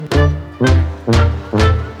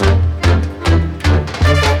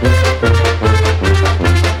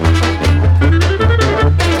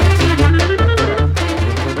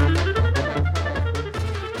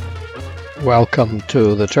welcome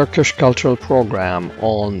to the Turkish Cultural Program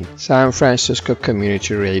on San Francisco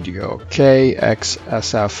Community Radio,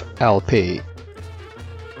 KXSFLP.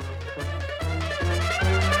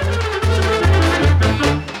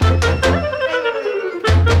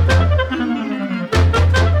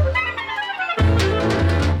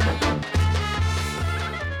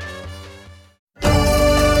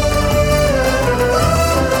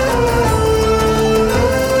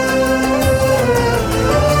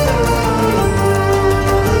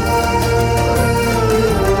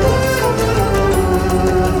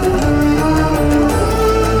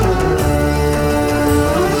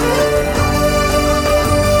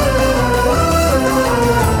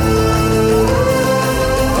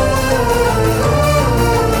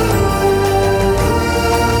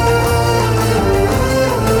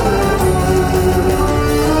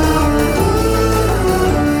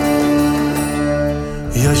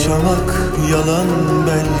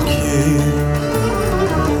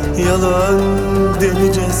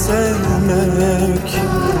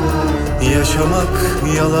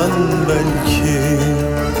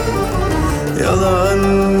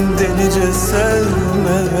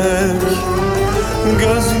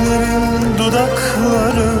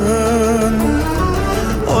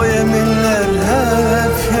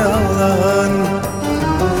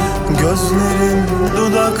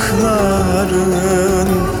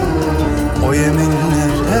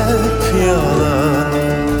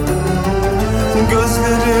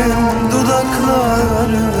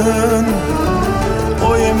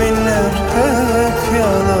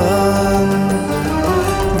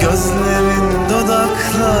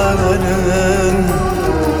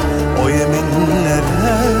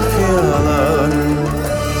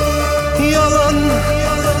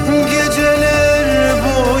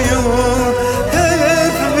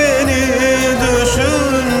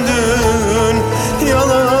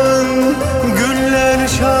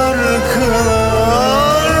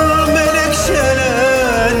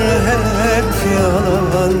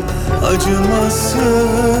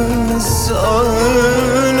 Acımasız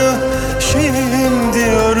ağını şimdi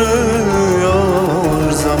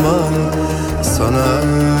örüyor zaman. Sana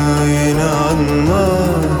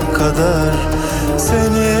inanmak kadar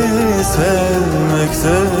seni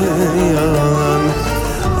sevmekte yalan.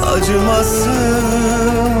 Acımasız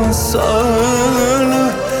ağını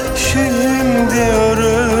şimdi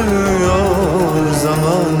örüyor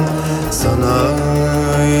zaman. Sana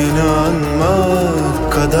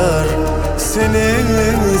inanmak kadar seni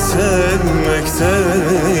sevmekte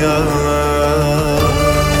yalan.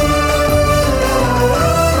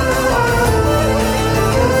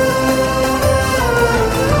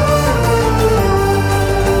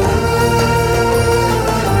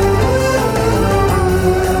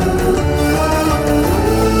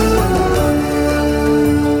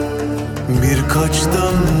 Birkaç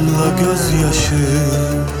damla gözyaşı,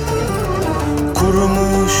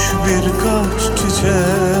 kurumuş birkaç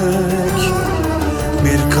çiçek.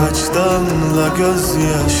 Birkaç damla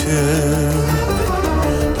gözyaşı,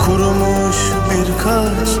 kurumuş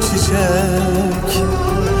birkaç çiçek.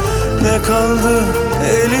 Ne kaldı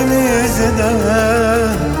elimizde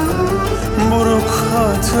buruk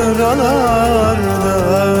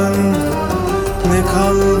hatıralardan? Ne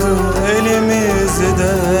kaldı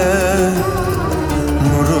elimizde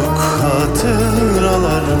buruk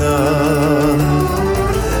hatıralardan?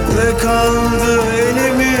 Ne kaldı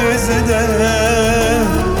elimizde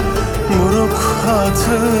buruk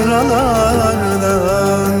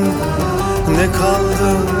hatıralardan? Ne kaldı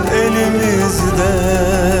elimizde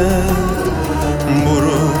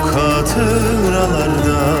buruk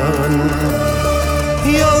hatıralardan?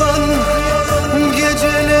 Yalan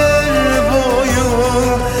geceler boyu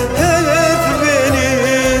hep beni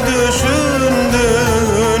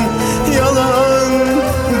düşündün. Yalan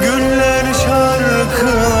güller,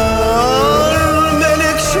 şarkılar,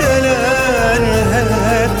 menekşeler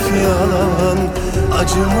hep yalan.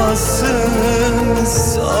 Acımasız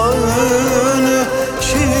ağını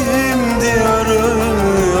şimdi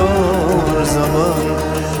arıyor zaman.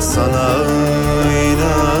 Sana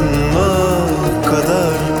inanmak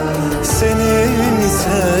kadar seni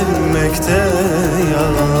sevmekte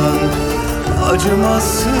yalan.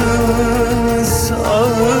 Acımasız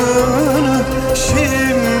ağını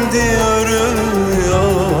şimdi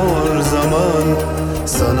örüyor zaman.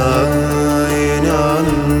 Sana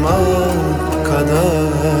inanmak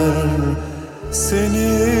kadar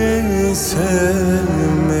seni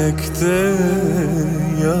sevmekte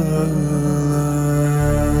yalan.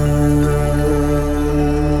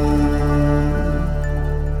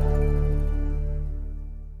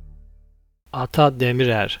 Ata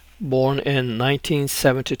Demirer, born in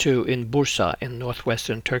 1972 in Bursa in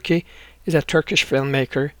northwestern Turkey, is a Turkish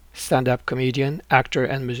filmmaker, stand-up comedian, actor,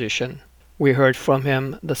 and musician. We heard from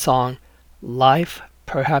him the song Life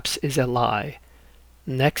Perhaps Is a Lie.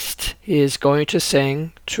 Next, he is going to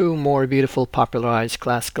sing two more beautiful popularized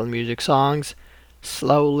classical music songs,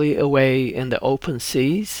 Slowly Away in the Open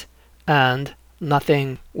Seas and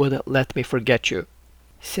Nothing Would Let Me Forget You.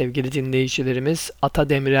 Sevgili dinleyicilerimiz, Ata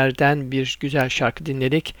Demirer'den bir güzel şarkı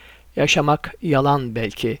dinledik. Yaşamak yalan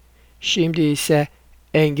belki. Şimdi ise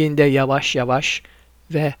Engin'de Yavaş Yavaş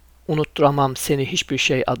ve Unutturamam Seni Hiçbir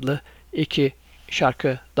Şey adlı iki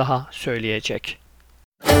şarkı daha söyleyecek.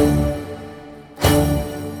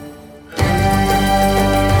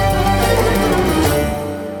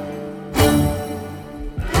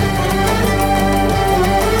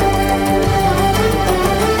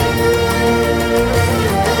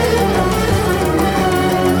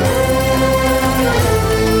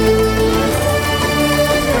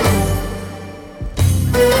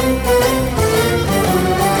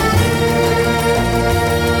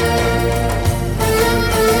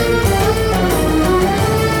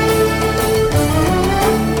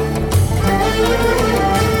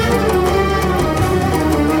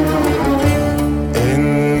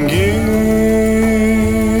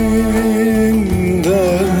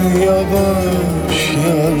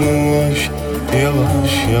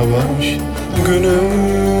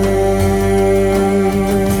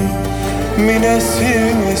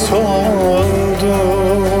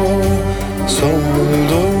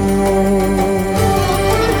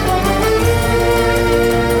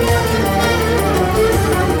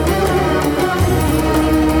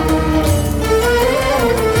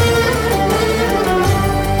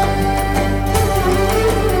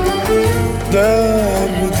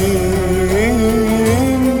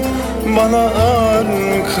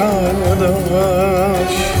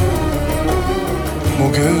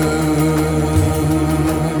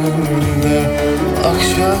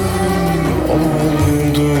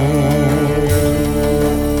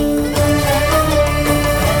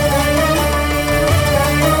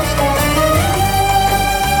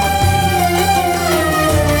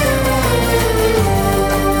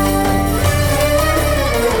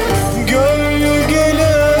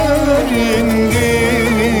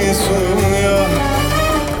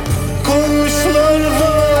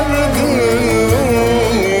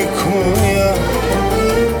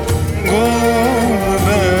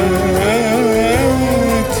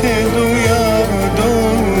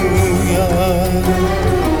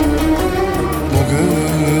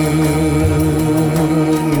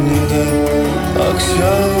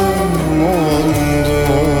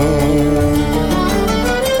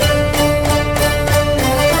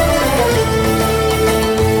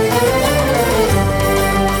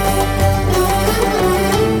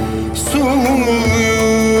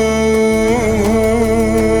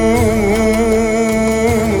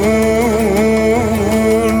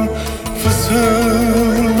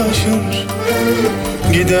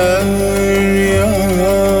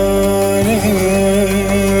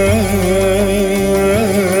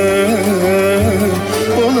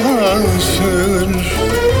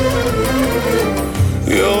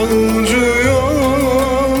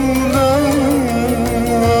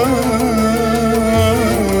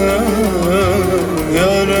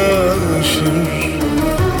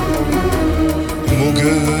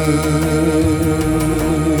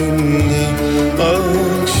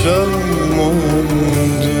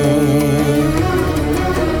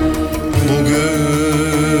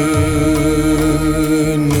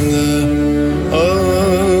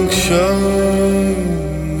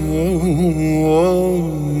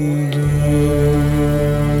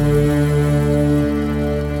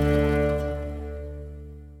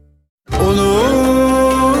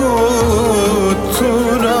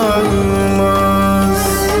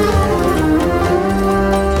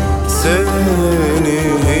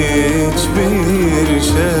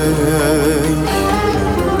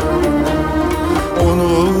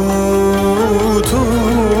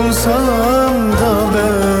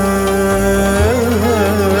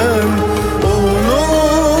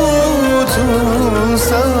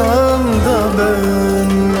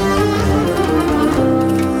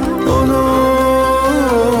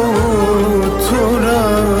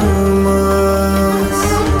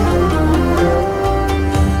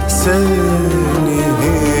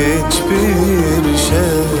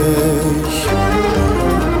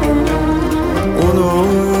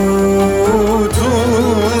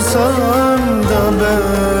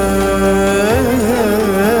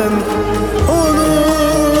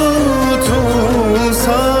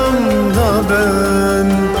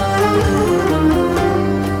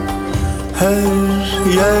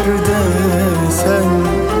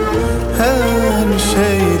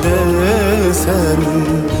 bilsen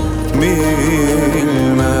bilmem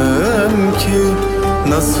ki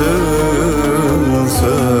nasıl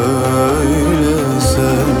söylesem.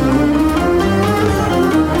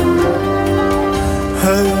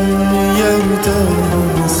 Her yerde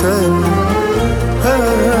sen,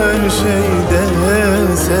 her şeyde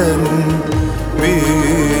sen,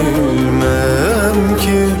 bilmem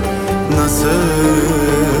ki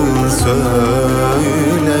nasıl söylesem.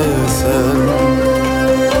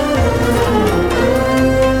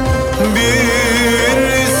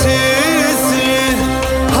 Bir sisli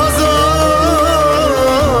hazan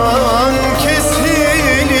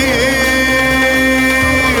kesilir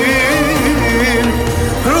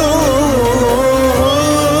ruhum,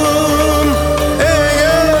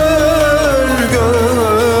 eğer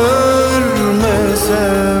görmesem.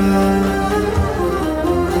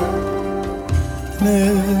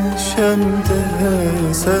 Neşemde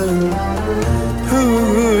sen,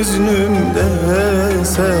 hüznümde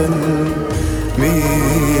sen,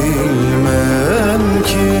 bilmem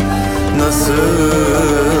ki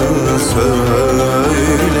nasıl söylesem.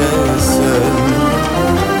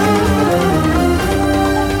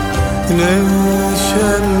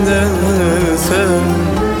 Neşemde sen,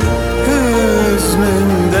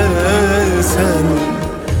 hüznümde sen,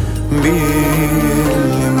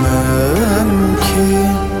 bilmem ki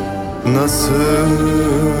nasıl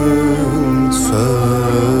söylesem.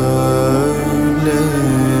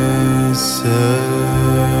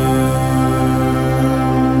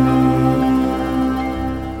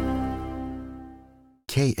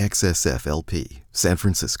 KXSF-LP, San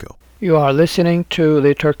Francisco. You are listening to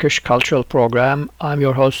the Turkish Cultural Program. I'm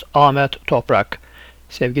your host Ahmet Toprak.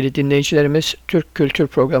 Sevgili dinleyicilerimiz, Türk Kültür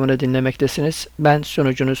Programı'nı dinlemektesiniz. Ben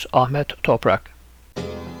sunucunuz Ahmet Toprak.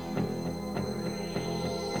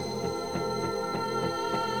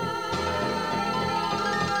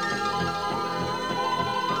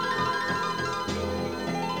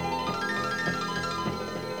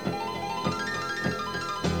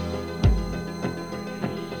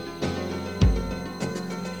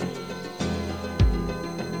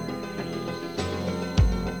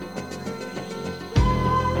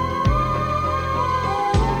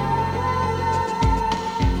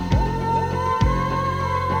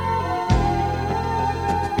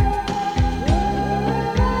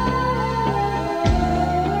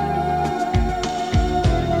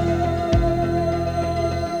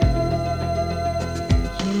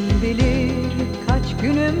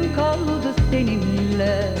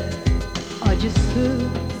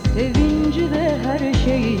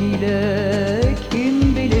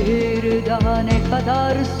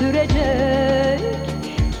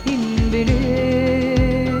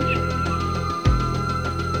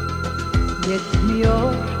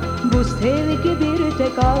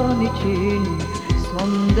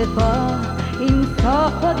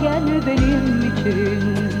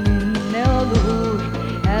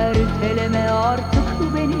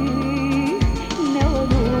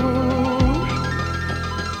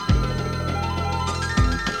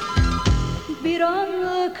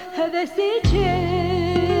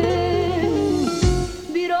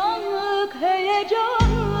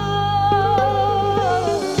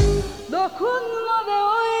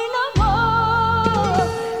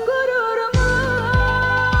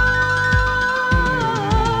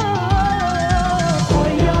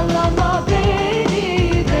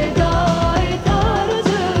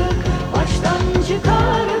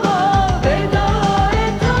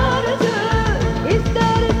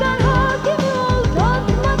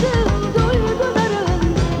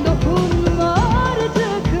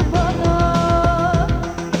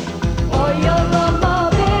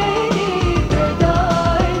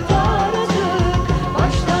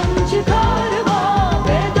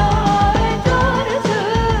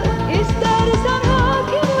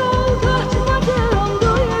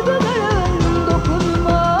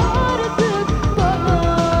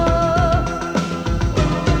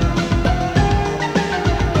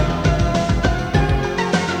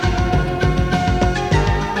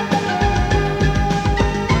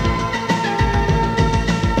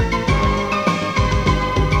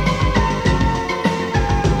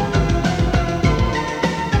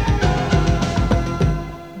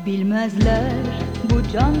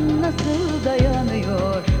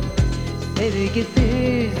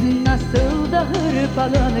 Sevgisiz nasıl da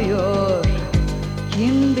hırpalanıyor.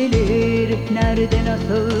 Kim bilir nerede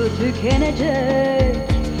nasıl tükenecek,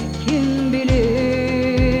 kim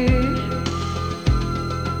bilir.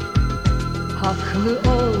 Haklı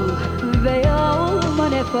ol veya olma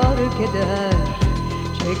ne fark eder,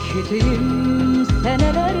 çektiğim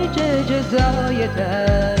senelerce ceza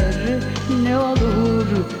yeter. Ne olur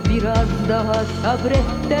bir biraz daha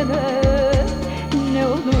sabret deme ne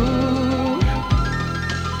olur.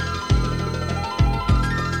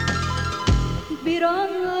 Bir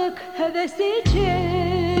anlık heves için,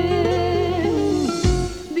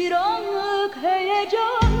 bir anlık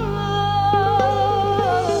heyecanla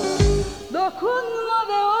dokunma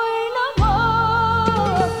ve oynama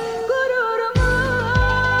gururuma.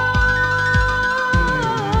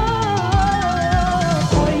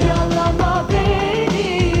 Oyalama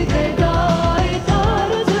beni, veda et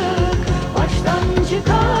artık, baştan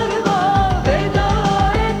çıkarma, veda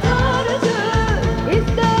et artık.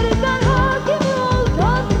 İstersen hakim ol,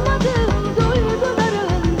 tatmadığım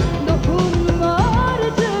duyguların, dokunma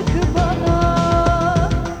artık bana.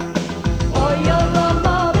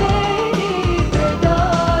 Oyalama beni, veda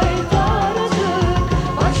et artık,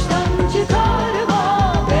 baştan çıkarma,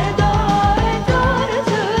 veda et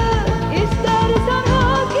artık. İstersen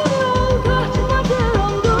hakim ol,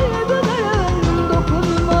 tatmadığım duyguların,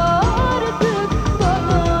 dokunma artık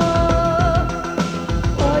bana.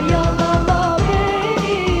 Oyalama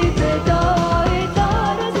beni, veda et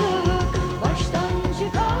artık, baştan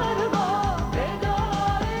çıkarma, veda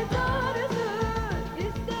et artık.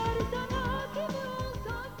 İstersen hakim ol,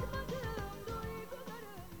 tatmadığım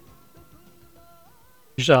duyguların.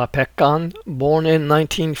 Ajda Pekkan, born in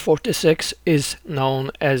 1946, is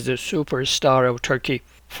known as the superstar of Turkey.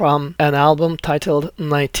 From an album titled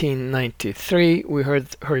 1993, we heard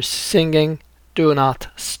her singing Do Not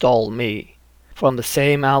Stall Me. From the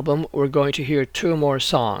same album, we're going to hear two more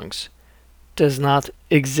songs. Does Not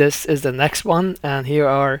Exist is the next one, and here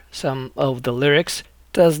are some of the lyrics.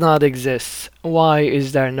 Does not exist. Why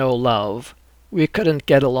is there no love? We couldn't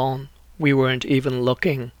get along. We weren't even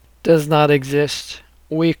looking. Does not exist.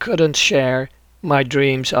 We couldn't share. My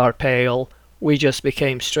dreams are pale. We just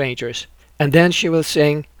became strangers. And then she will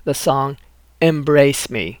sing the song Embrace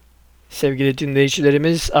Me. Sevgili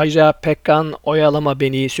dinleyicilerimiz, Ajda Pekkan Oyalama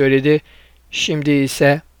Beni'yi söyledi. Şimdi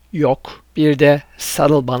ise Yok, bir de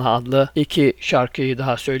Sarıl Bana adlı iki şarkıyı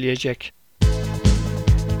daha söyleyecek.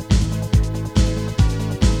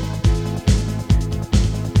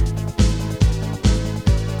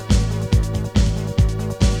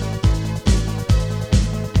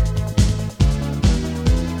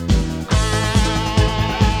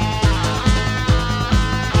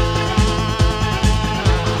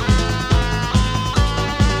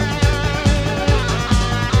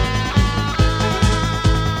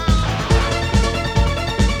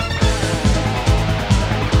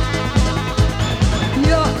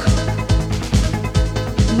 Yok,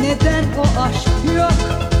 neden o aşk yok?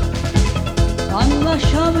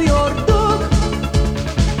 Anlaşamıyorduk,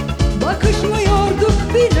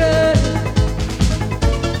 bakışmıyorduk bile.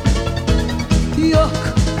 Yok,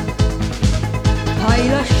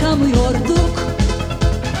 paylaşamıyorduk,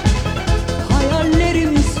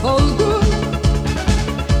 hayallerimiz soldu,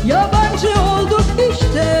 yabancı olduk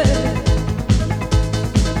işte.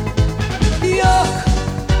 Yok,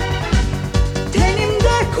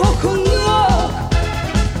 tenimde kokun yok,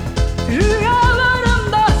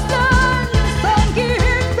 rüyalarımda sen sanki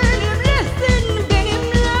hep benimlesin,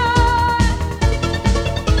 benimle.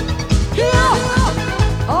 Yok,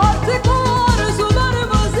 artık o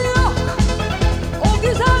arzularımız yok, o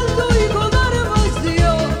güzel duygular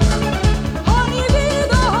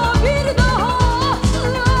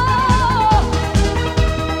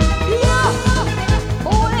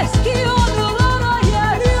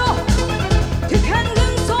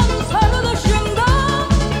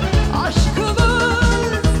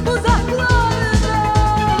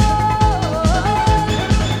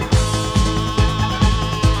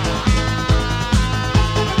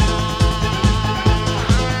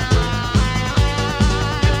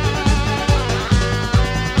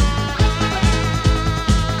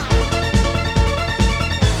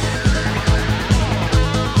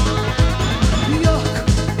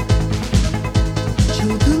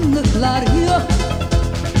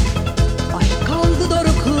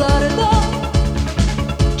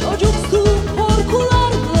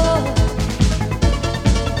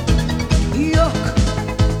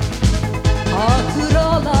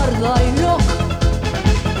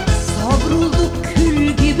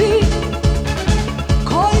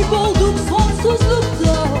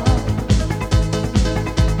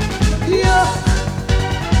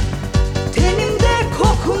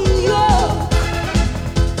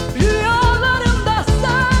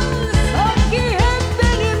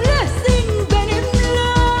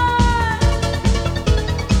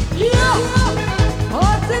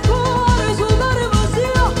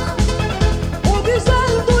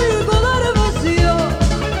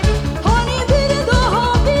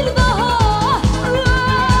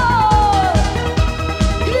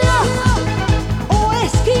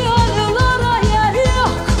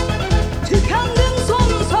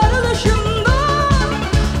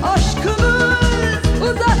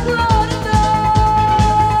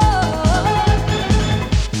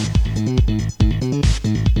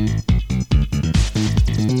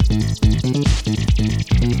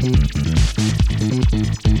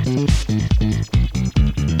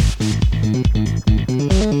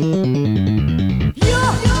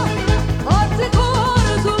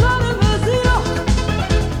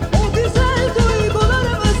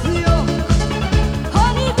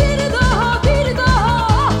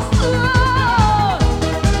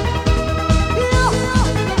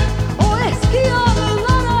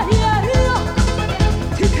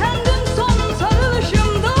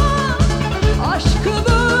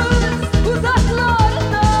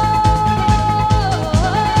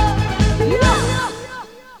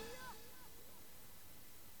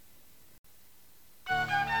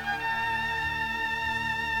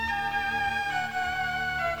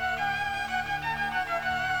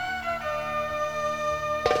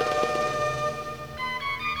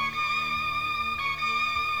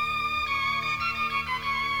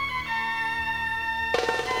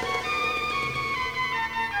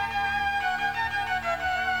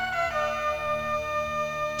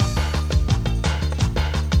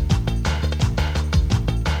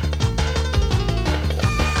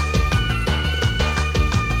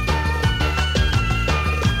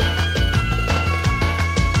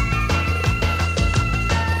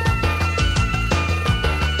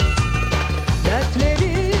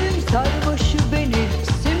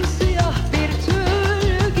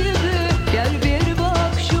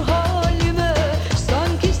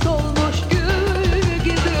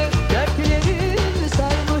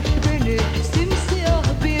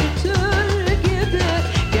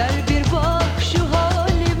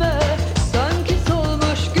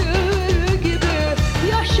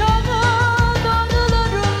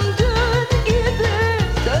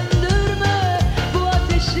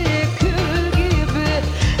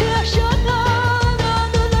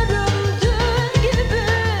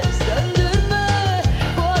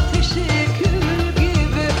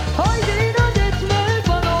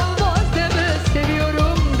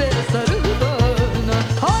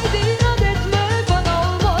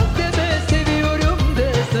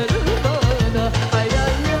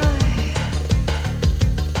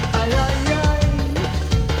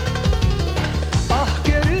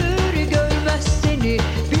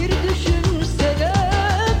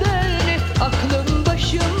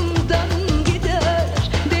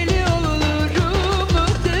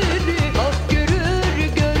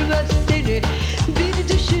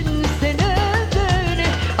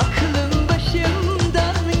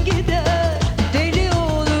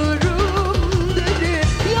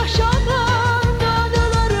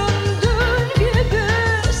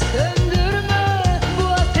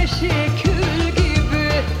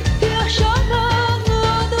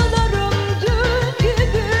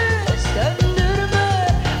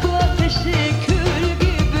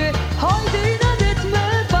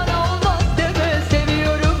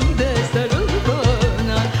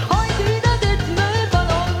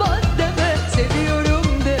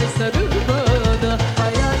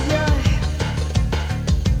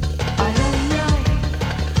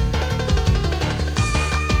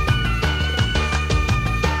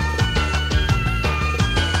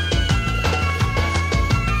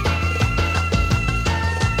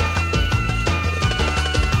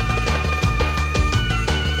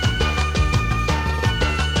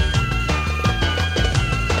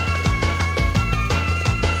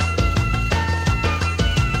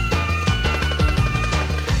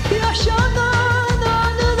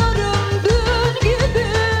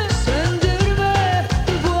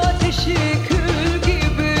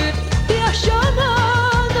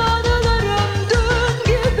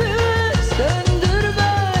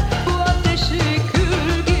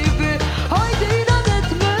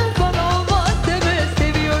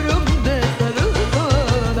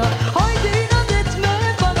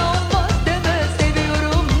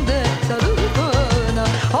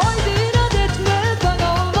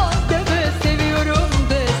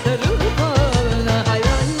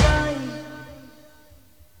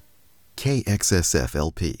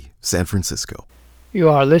KXSF-LP, San Francisco. You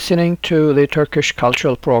are listening to the Turkish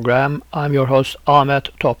Cultural Program. I'm your host Ahmet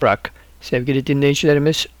Toprak. Sevgili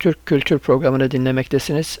dinleyicilerimiz, Türk Kültür Programı'nı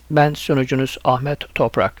dinlemektesiniz. Ben sunucunuz Ahmet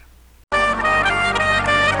Toprak.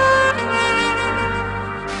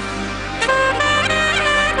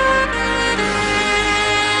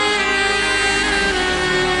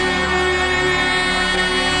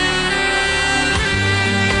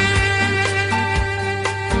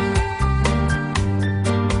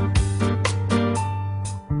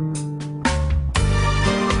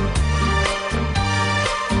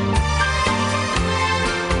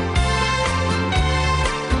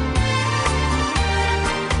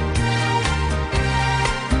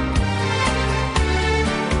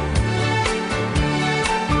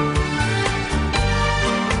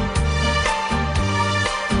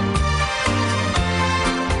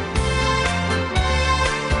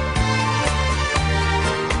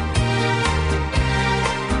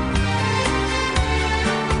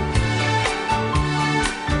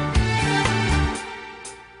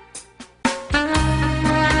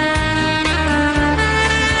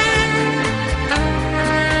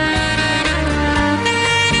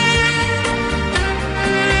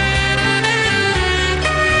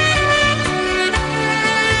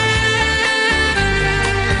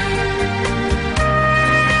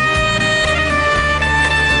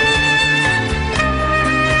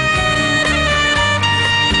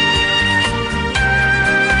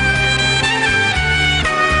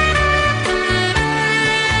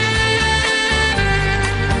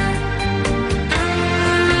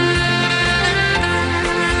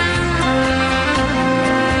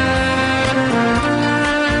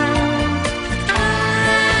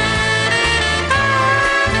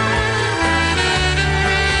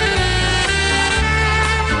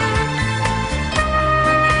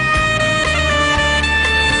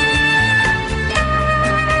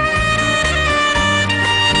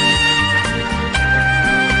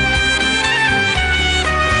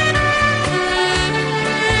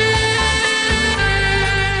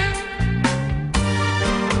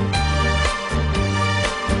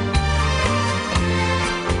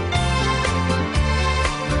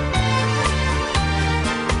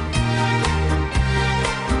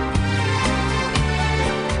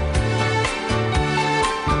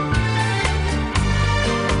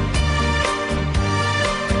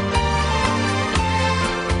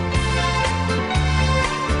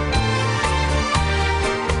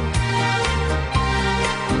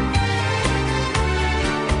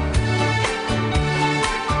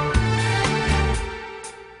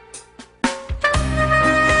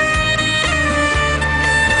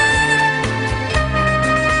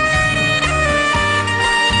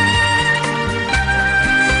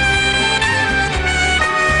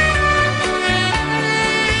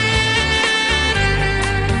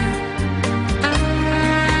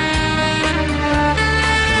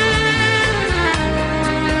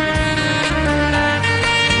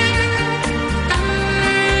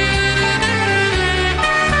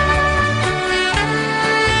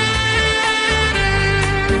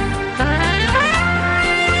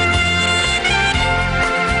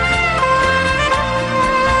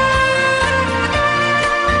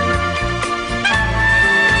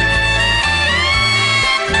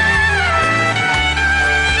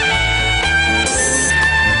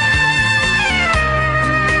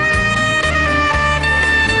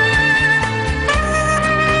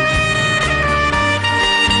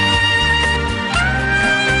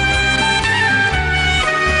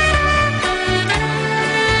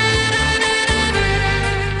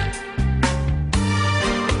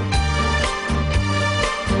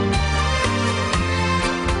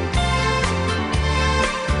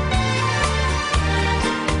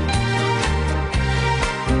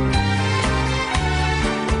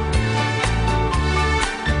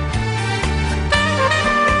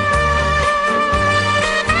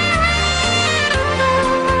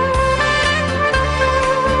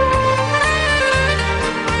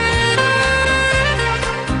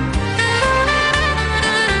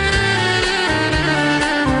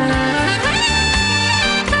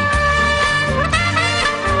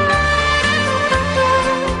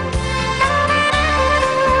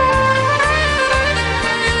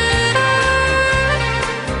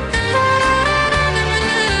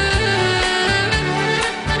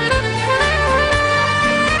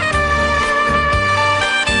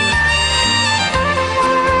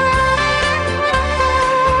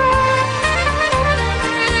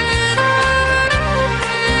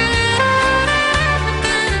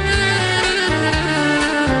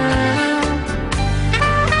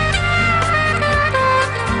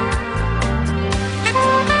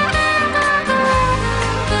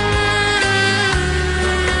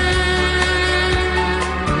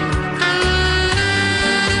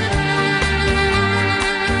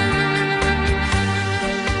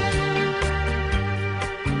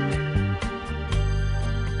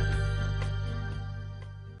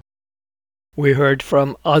 We heard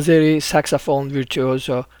from Azeri saxophone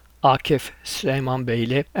virtuoso Akif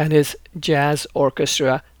Süleymanbeyli and his jazz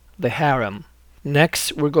orchestra The Harem.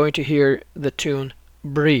 Next, we're going to hear the tune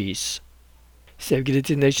Breeze. Sevgili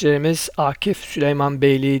dinleyicilerimiz, Akif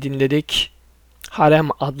Süleymanbeyli'yi dinledik. Harem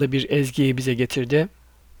adlı bir ezgiyi bize getirdi.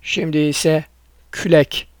 Şimdi ise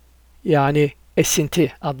Külek yani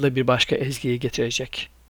Esinti adlı bir başka ezgiyi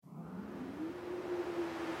getirecek.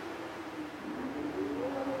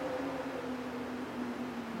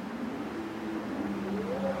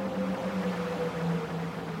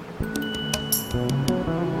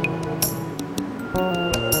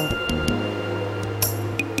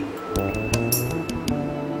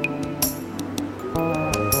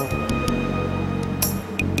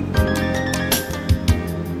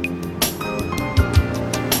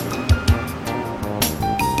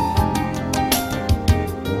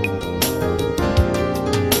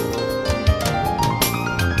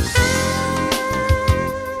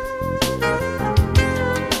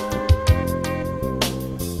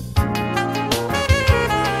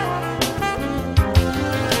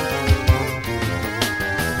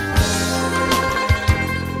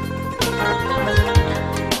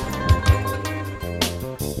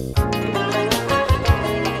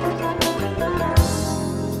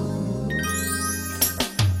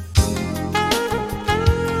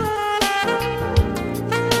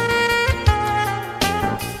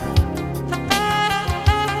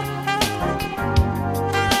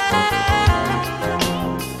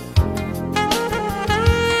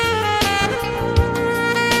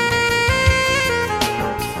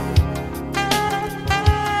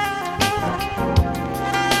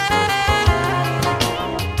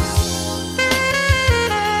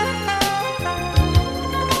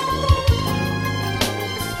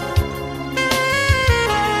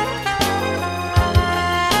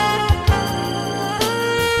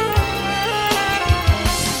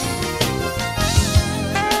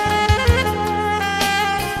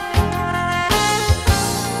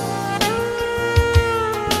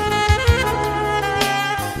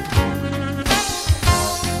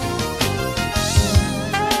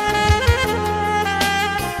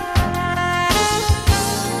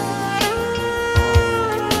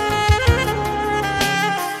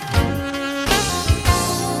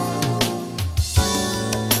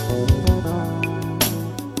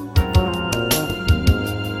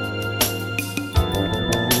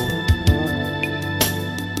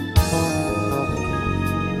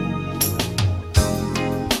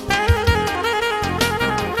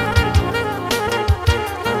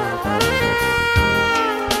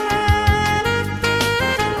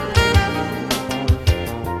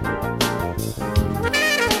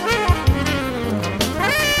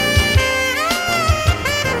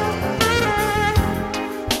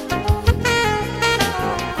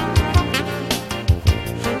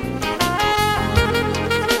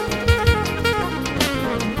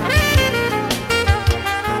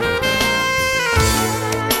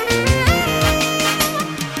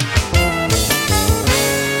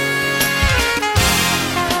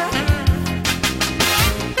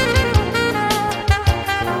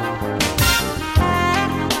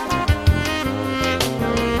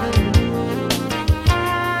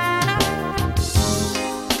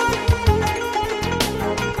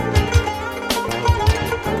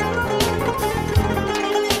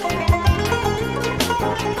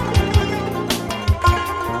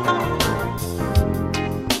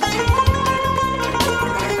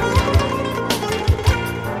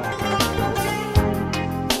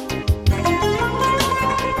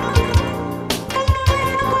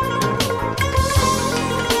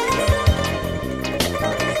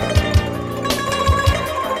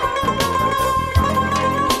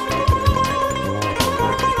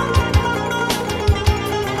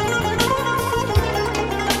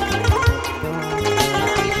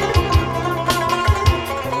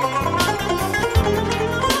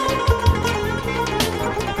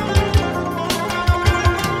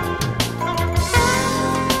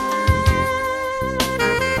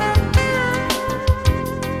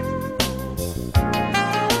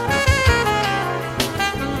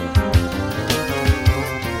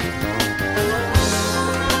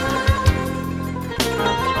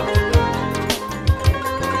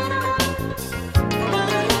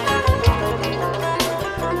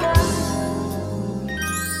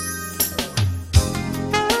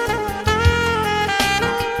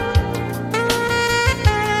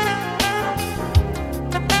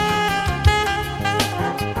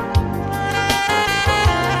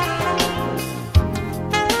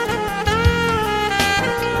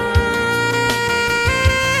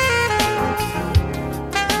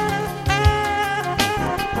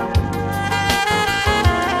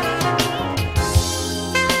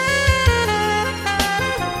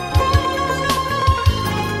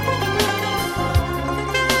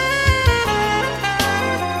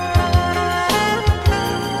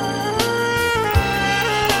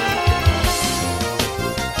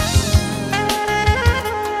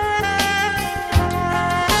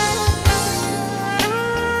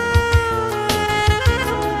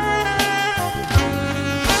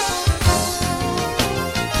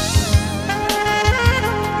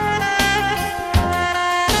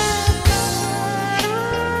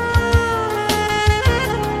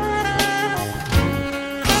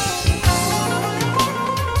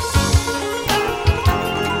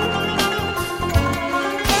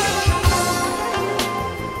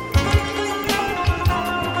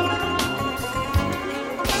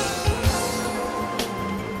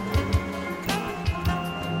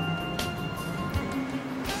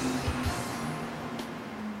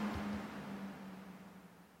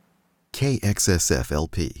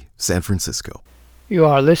 KXSF-LP, San Francisco. You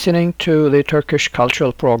are listening to the Turkish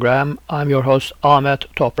Cultural Program. I'm your host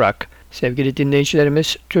Ahmet Toprak. Sevgili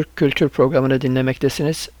dinleyicilerimiz, Türk Kültür Programı'nı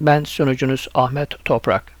dinlemektesiniz. Ben sunucunuz Ahmet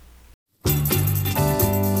Toprak.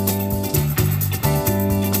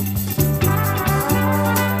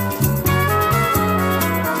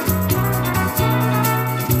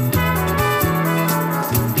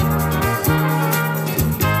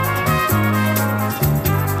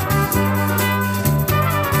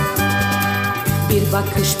 Bir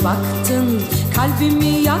bakış baktın, kalbimi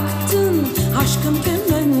yaktın, aşkım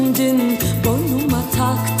gömendin, boynuma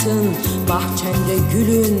taktın. Bahçende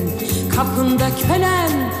gülün, kapında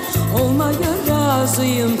kölen, olmaya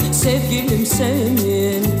razıyım sevgilim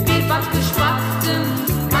senin. Bir bakış baktın,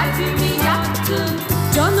 kalbimi yaktın,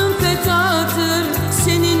 canım fedadır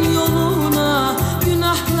senin yoluna.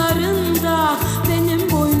 Günahlarında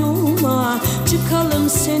benim boynuma, çıkalım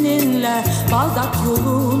seninle Bağdat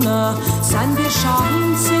yoluna. Sen bir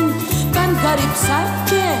şahinsin, ben garip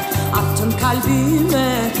serçe, attın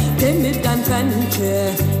kalbime demirden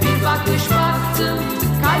pençe. Bir bakış baktım,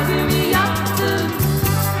 kalbimi yaktın.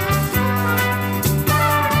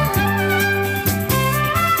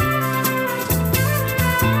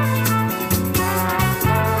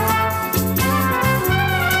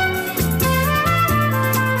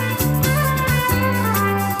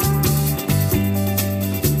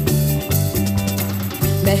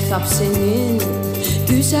 Mehtap senin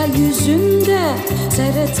güzel yüzünde,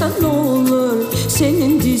 seyreten olur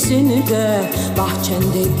senin dizini de.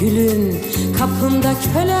 Bahçende gülün, kapında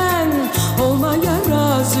kölen, olmaya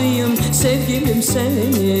razıyım sevgilim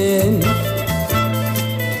senin.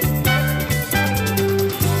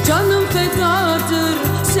 Canım fedadır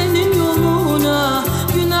senin yoluna,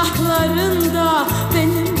 günahlarında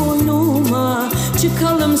benim boynuma.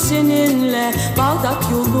 Çıkalım seninle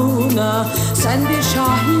Bağdat yoluna. Sen bir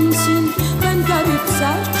şahinsin, ben garip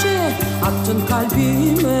serçe, attın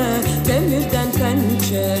kalbime demirden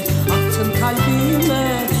pençe. Attın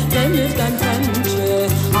kalbime demirden pençe.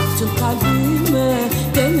 Attın kalbime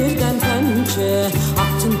demirden pençe.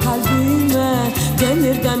 Attın kalbime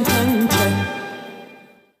demirden pençe.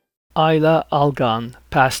 Ayla Algan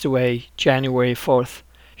passed away January 4th.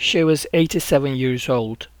 She was 87 years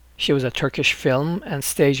old. She was a Turkish film and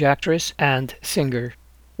stage actress and singer.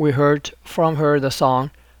 We heard from her the song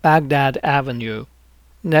Baghdad Avenue.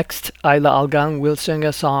 Next, Ayla Algan will sing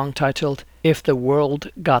a song titled If the World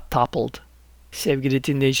Got Toppled. Sevgili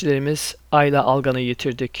dinleyicilerimiz, Ayla Algan'ı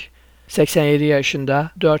yitirdik. 87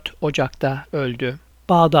 yaşında 4 Ocak'ta öldü.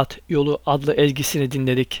 Bağdat Yolu adlı ezgisini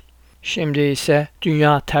dinledik. Şimdi ise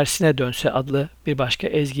Dünya Tersine Dönse adlı bir başka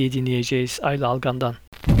ezgiyi dinleyeceğiz Ayla Algan'dan.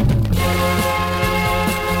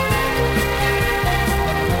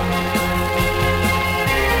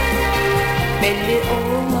 Belli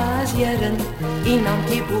olmaz yarın, inan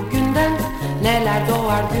ki bugünden neler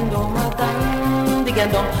doğar gün doğmadan.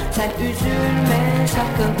 Digendom sen üzülme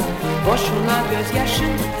sakın, boşuna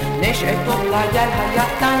gözyaşın, neşe topla gel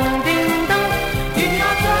hayattan. Dindam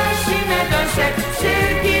dünya tersine dönse,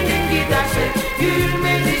 sevgilin giderse,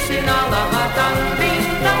 gülmelisin ağlamadan.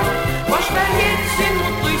 Dindam boşver gitsin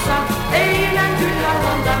mutluysan, eğlen gül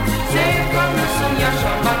yalandan, zevk alırsın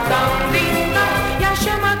yaşamaktan. Dindam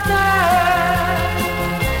yaşamaktan.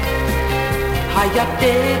 Hayat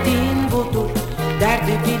dediğin budur,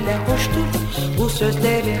 derdi bile hoştur. Bu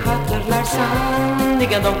sözleri hatırlarsan,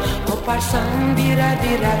 digendom koparsan birer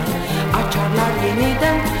birer, açarlar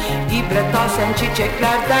yeniden. İbret al sen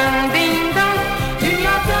çiçeklerden. Dindam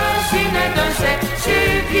dünya tersine dönse,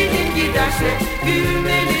 sevgilin giderse,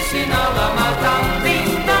 gülmelisin ağlamadan.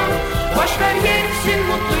 Dindam boşver geçsin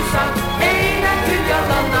mutluysan, eğlen gül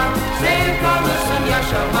yalandan, zevk alırsın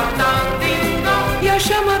yaşamaktan. Dindam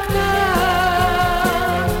yaşamaktan.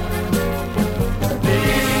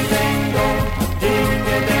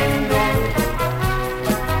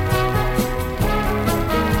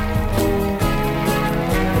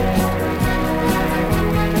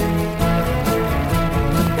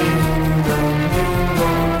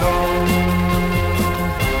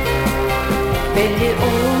 Belli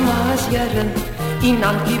olmaz yarın,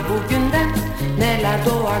 inan ki bugünden neler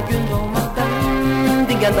doğar gün doğmadan.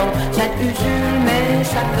 Digendom sen üzülme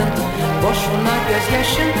sakın, boşuna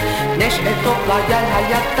gözyaşın, neşe topla gel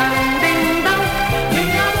hayattan. Dindam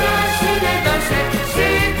dünya tersine dönse,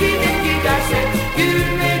 sevgilin giderse,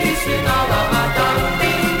 gülmelisin ağlamadan.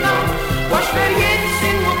 Dindam boşver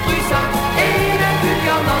geçsin mutluysan, eğlen gül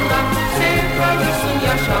yalandan, zevk alırsın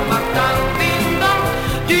yaşamaktan. Dindam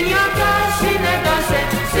dünya tersine dönse,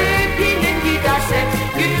 sevgilin giderse,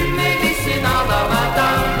 gülmelisin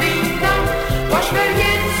ağlamadan. Dindam boşver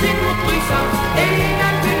geçsin mutluysan,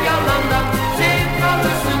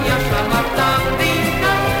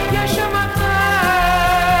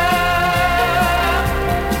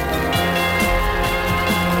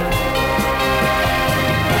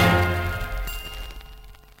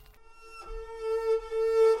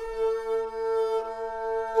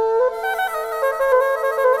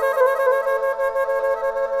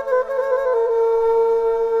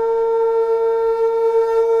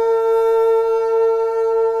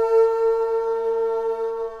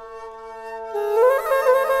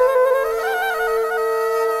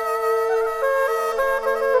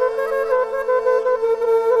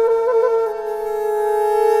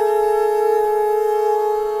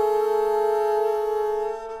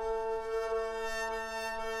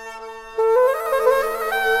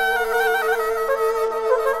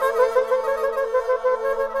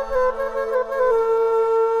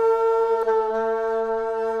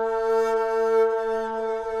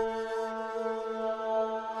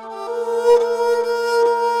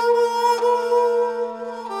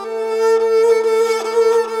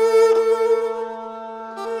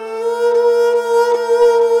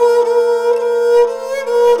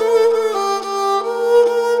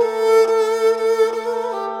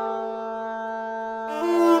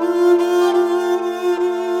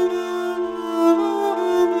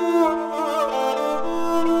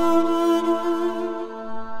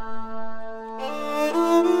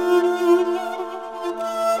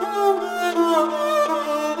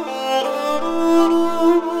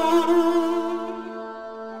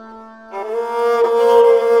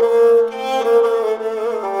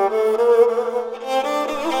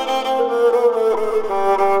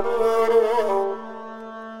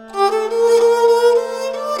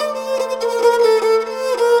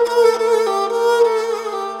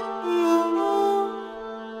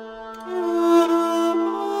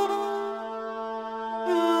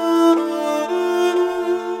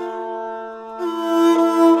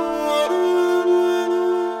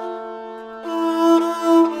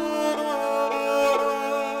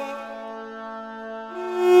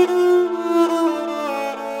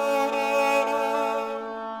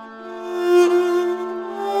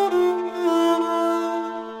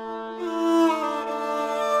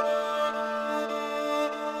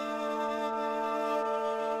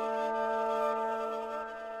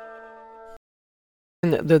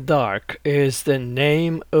 In the Dark is the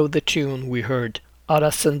name of the tune we heard.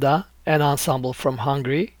 Arasında, an ensemble from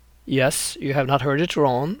Hungary. Yes, you have not heard it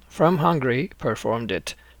wrong. From Hungary performed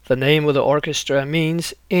it. The name of the orchestra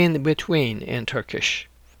means in between in Turkish.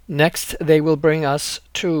 Next, they will bring us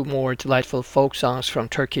two more delightful folk songs from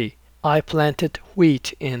Turkey. I Planted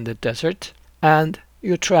Wheat in the Desert and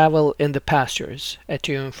You Travel in the Pastures, a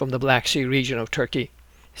tune from the Black Sea region of Turkey.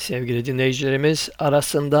 Sevgili dinleyicilerimiz,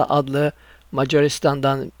 Arasında adlı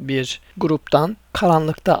Macaristan'dan bir gruptan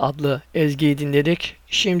Karanlıkta adlı ezgiyi dinledik.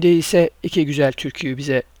 Şimdi ise iki güzel türküyü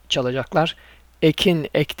bize çalacaklar. Ekin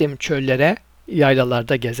ektim çöllere,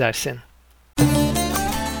 yaylalarda gezersin.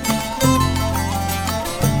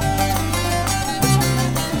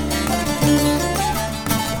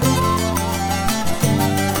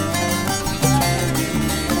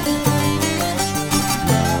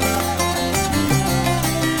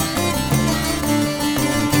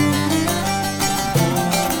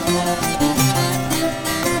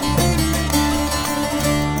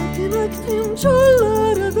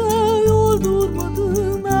 Çöllerde yol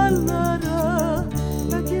durmadım ellere,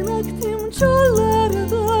 ekin ektim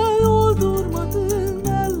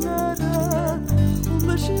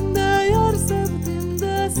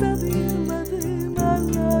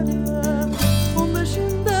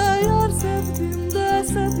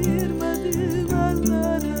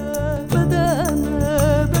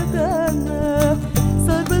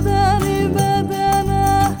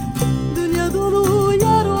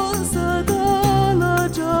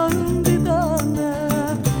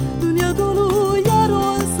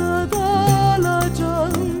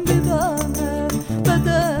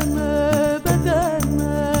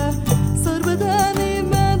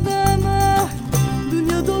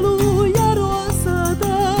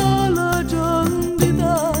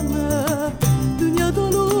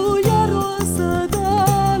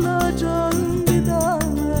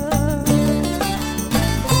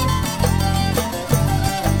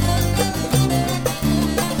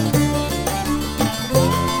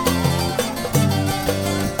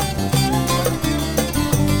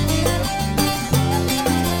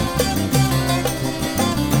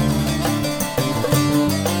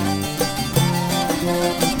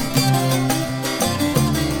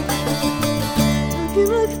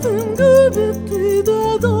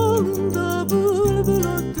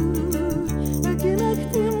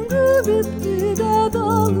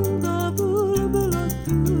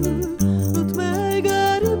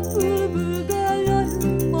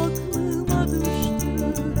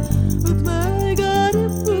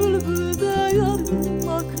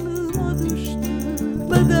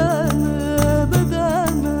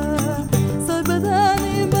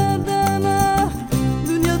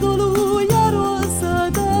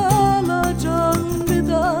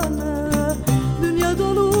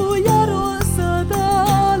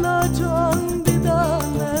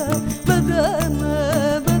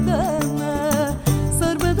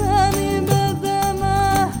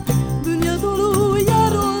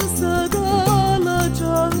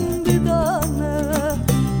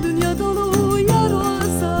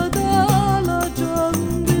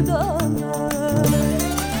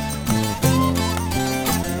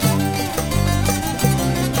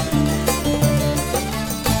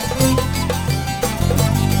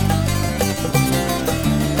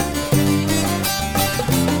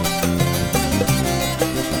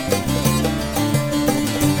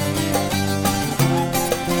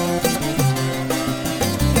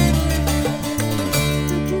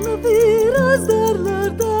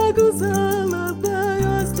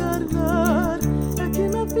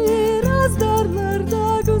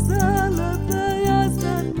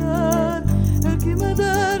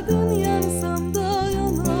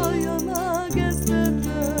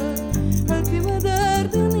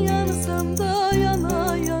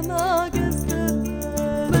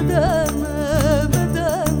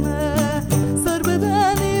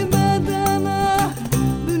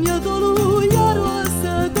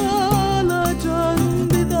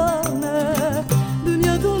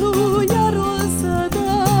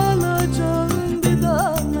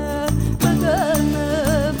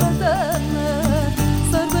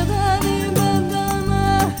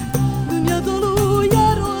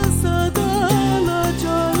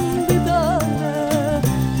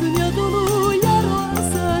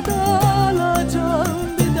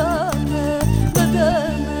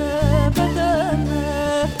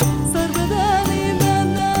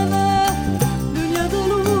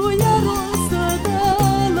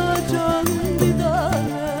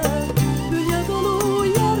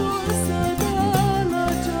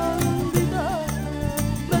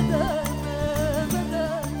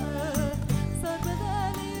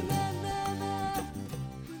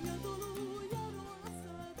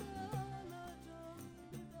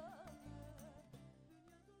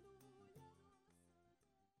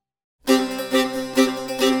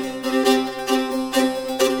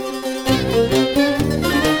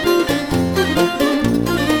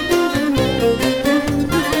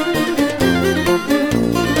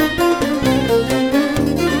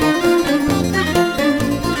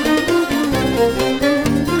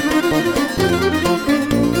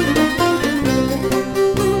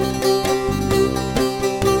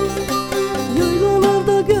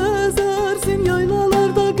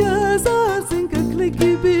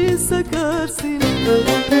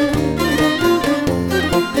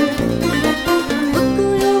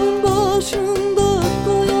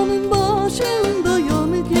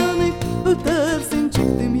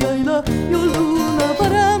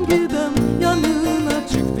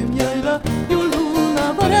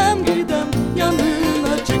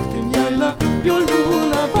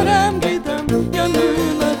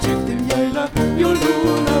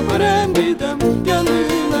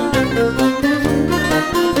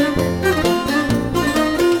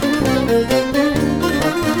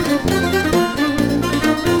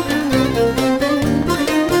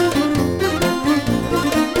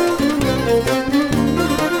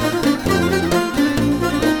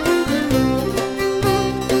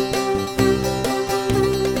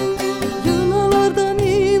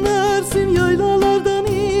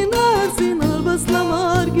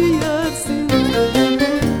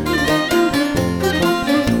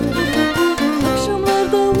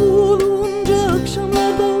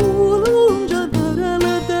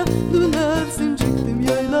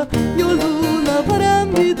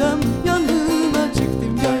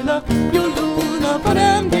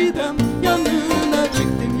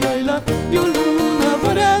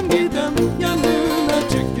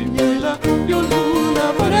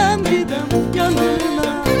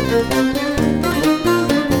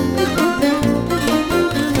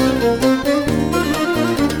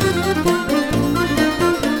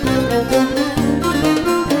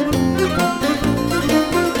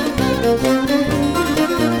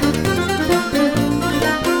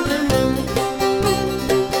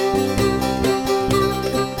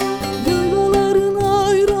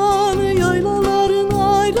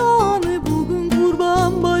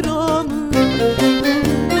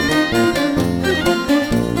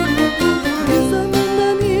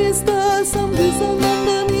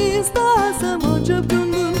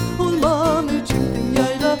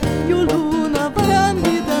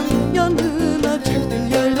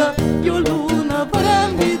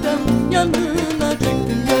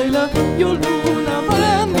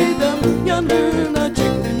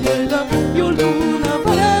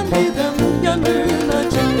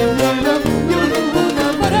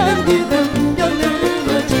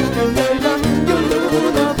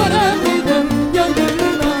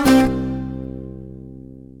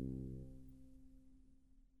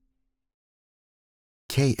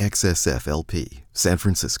KXSF-LP, San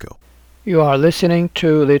Francisco. You are listening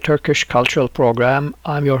to the Turkish Cultural Program.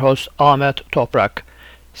 I'm your host Ahmet Toprak.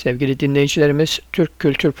 Sevgili dinleyicilerimiz, Türk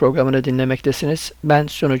Kültür Programı'nı dinlemektesiniz. Ben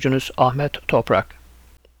sunucunuz Ahmet Toprak.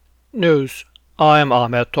 News. I am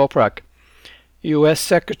Ahmet Toprak. U.S.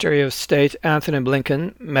 Secretary of State Anthony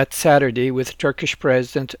Blinken met Saturday with Turkish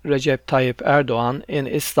President Recep Tayyip Erdogan in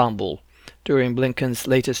Istanbul during Blinken's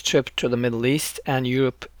latest trip to the Middle East and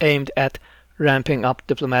Europe aimed at ramping up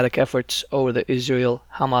diplomatic efforts over the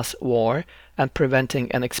Israel-Hamas war and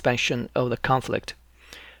preventing an expansion of the conflict.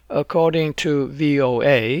 According to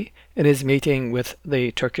VOA, in his meeting with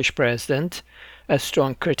the Turkish president, a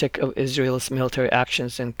strong critic of Israel's military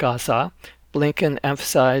actions in Gaza, Blinken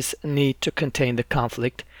emphasized the need to contain the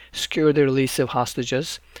conflict, secure the release of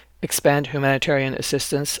hostages, expand humanitarian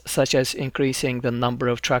assistance such as increasing the number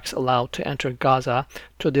of trucks allowed to enter Gaza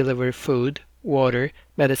to deliver food, water,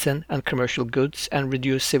 medicine, and commercial goods, and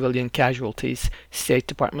reduce civilian casualties, State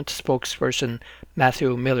Department spokesperson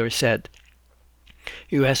Matthew Miller said.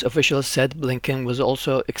 U.S. officials said Blinken was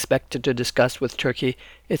also expected to discuss with Turkey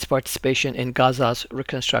its participation in Gaza's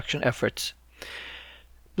reconstruction efforts.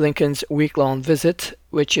 Blinken's week-long visit,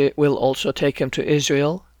 which will also take him to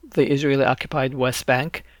Israel, the Israeli-occupied West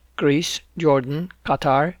Bank, Greece, Jordan,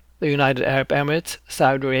 Qatar, the United Arab Emirates,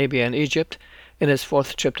 Saudi Arabia, and Egypt, in his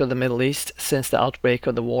fourth trip to the Middle East since the outbreak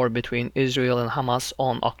of the war between Israel and Hamas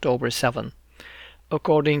on October 7.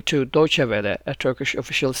 According to Deutsche Welle, a Turkish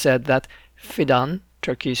official said that Fidan,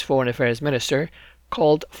 Turkey's foreign affairs minister,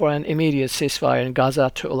 called for an immediate ceasefire in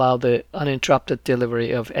Gaza to allow the uninterrupted delivery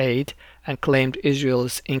of aid and claimed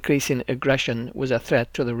Israel's increasing aggression was a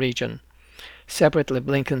threat to the region. Separately,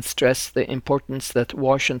 Blinken stressed the importance that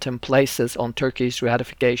Washington places on Turkey's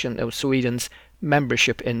ratification of Sweden's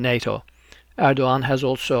membership in NATO. Erdogan has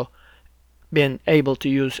also been able to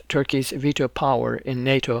use Turkey's veto power in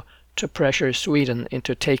NATO to pressure Sweden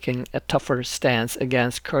into taking a tougher stance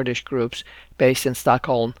against Kurdish groups based in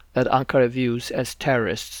Stockholm that Ankara views as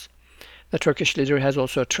terrorists. The Turkish leader has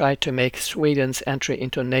also tried to make Sweden's entry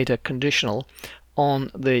into NATO conditional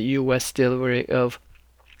on the U.S. delivery of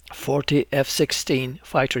 40 F-16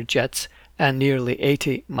 fighter jets and nearly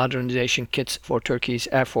 80 modernization kits for Turkey's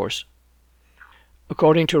Air Force.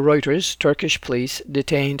 According to Reuters, Turkish police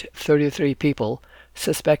detained 33 people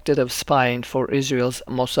suspected of spying for Israel's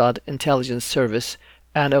Mossad intelligence service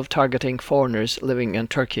and of targeting foreigners living in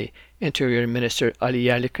Turkey, Interior Minister Ali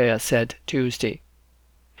Yerlikaya said Tuesday.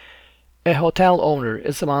 A hotel owner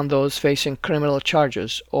is among those facing criminal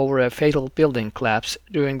charges over a fatal building collapse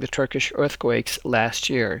during the Turkish earthquakes last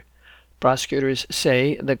year. Prosecutors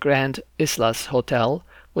say the Grand Islas Hotel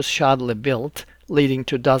was shoddily built, leading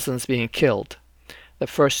to dozens being killed. The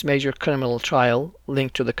first major criminal trial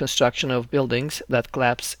linked to the construction of buildings that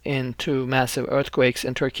collapsed in two massive earthquakes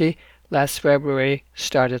in Turkey last February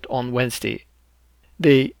started on Wednesday.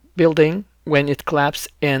 The building, when it collapsed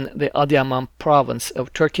in the Adıyaman province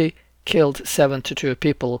of Turkey, killed 72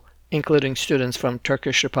 people, including students from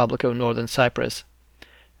Turkish Republic of Northern Cyprus.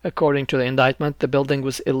 According to the indictment, the building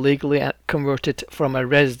was illegally converted from a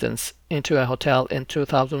residence into a hotel in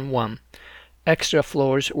 2001. Extra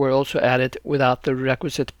floors were also added without the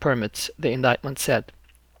requisite permits, the indictment said.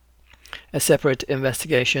 A separate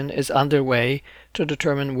investigation is underway to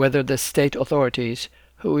determine whether the state authorities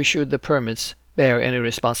who issued the permits bear any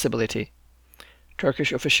responsibility.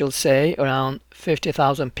 Turkish officials say around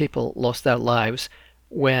 50,000 people lost their lives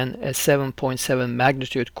when a 7.7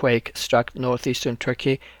 magnitude quake struck northeastern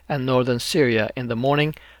Turkey and northern Syria in the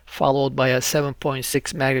morning, followed by a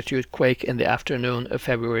 7.6 magnitude quake in the afternoon of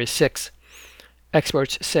February 6.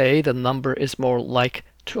 Experts say the number is more like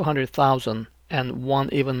 200,000, and one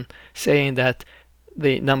even saying that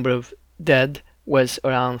the number of dead was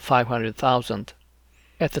around 500,000.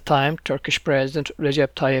 At the time, Turkish President Recep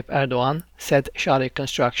Tayyip Erdogan said shoddy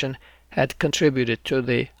construction had contributed to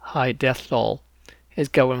the high death toll. His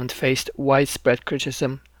government faced widespread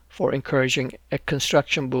criticism for encouraging a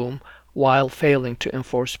construction boom while failing to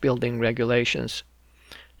enforce building regulations.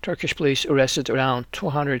 Turkish police arrested around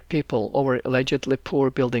 200 people over allegedly poor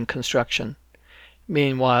building construction.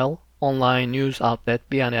 Meanwhile, online news outlet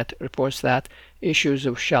Bianet reports that issues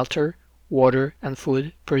of shelter, water, and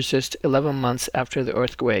food persist 11 months after the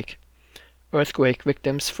earthquake. Earthquake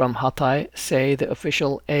victims from Hatay say the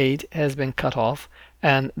official aid has been cut off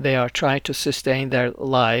and they are trying to sustain their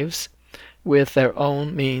lives with their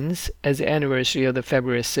own means as the anniversary of the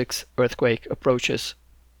February 6 earthquake approaches.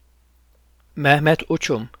 Mehmet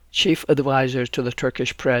Uçum, chief advisor to the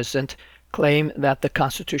Turkish president, claimed that the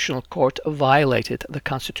Constitutional Court violated the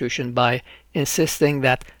Constitution by insisting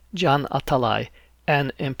that Can Atalay,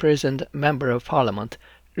 an imprisoned member of parliament,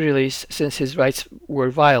 released since his rights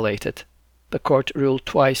were violated. The court ruled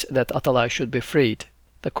twice that Atalay should be freed.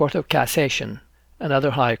 The Court of Cassation,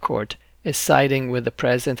 another high court, is siding with the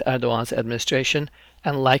President Erdogan's administration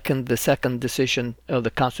and likened the second decision of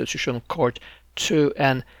the Constitutional Court to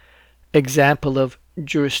an example of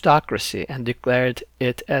juristocracy and declared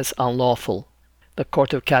it as unlawful. The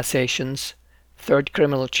Court of Cassation's Third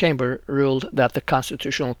Criminal Chamber ruled that the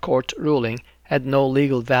Constitutional Court ruling had no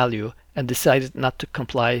legal value and decided not to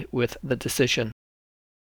comply with the decision.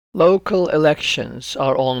 Local elections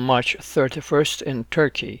are on March 31st in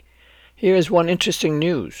Turkey. Here is one interesting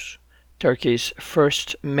news. Turkey's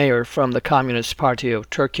first mayor from the Communist Party of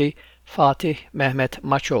Turkey, Fatih Mehmet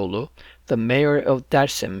Maçoğlu, the mayor of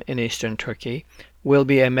Dersim in eastern Turkey, will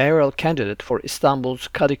be a mayoral candidate for Istanbul's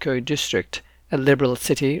Kadıköy district, a liberal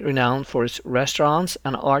city renowned for its restaurants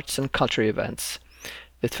and arts and culture events.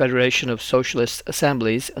 The Federation of Socialist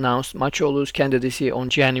Assemblies announced Maçoğlu's candidacy on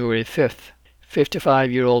January 5th.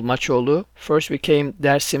 55-year-old Maçoğlu first became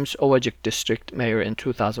Dersim's Ovacık district mayor in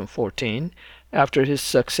 2014. After his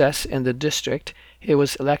success in the district, he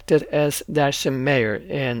was elected as Dersim mayor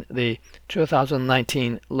in the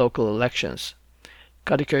 2019 local elections.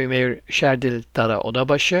 Kadıköy Mayor Şerdil Dara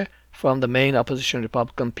Odabaşı from the main opposition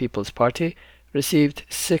Republican People's Party received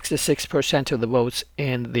 66% of the votes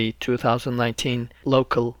in the 2019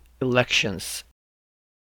 local elections.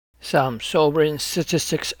 Some sobering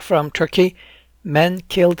statistics from Turkey. Men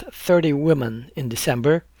killed 30 women in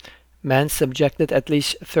December. Men subjected at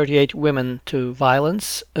least 38 women to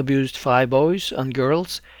violence, abused 5 boys and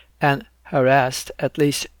girls, and harassed at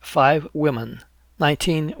least 5 women.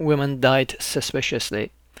 19 women died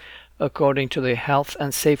suspiciously. According to the Health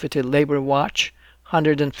and Safety Labor Watch,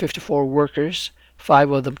 154 workers, 5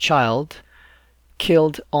 of them child,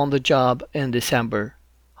 killed on the job in December.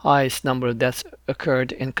 Highest number of deaths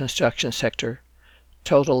occurred in construction sector.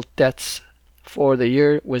 Total deaths for the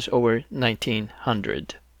year was over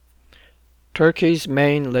 1,900. Turkey's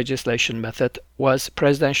main legislation method was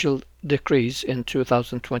presidential decrees in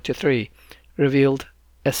 2023, revealed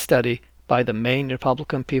a study by the main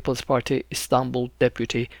Republican People's Party Istanbul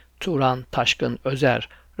deputy Turan Taşkın Özer,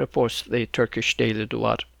 reports the Turkish Daily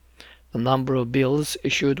Duvar. The number of bills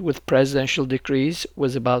issued with presidential decrees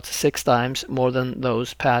was about 6 times more than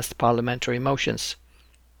those passed parliamentary motions.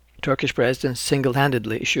 Turkish president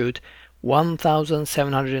single-handedly issued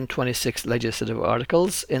 1,726 legislative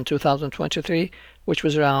articles in 2023, which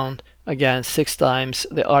was around, again, 6 times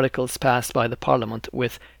the articles passed by the parliament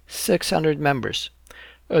with 600 members.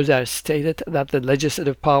 Özer stated that the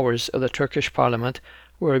legislative powers of the Turkish parliament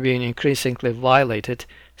were being increasingly violated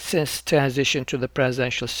since transition to the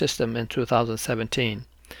presidential system in 2017.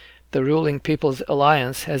 The ruling People's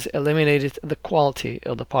Alliance has eliminated the quality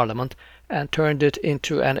of the parliament and turned it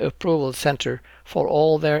into an approval center for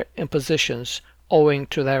all their impositions owing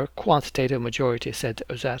to their quantitative majority, said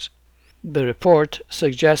Özer. The report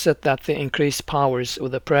suggested that the increased powers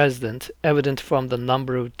of the president, evident from the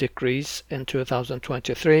number of decrees in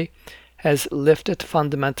 2023, has lifted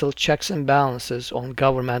fundamental checks and balances on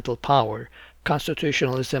governmental power,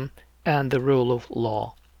 constitutionalism, and the rule of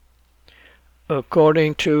law.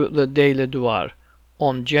 According to the Daily Duvar,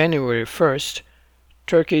 on January 1st,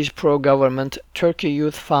 Turkey's pro-government Turkey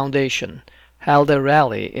Youth Foundation held a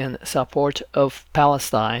rally in support of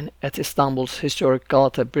Palestine at Istanbul's historic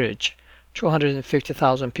Galata Bridge.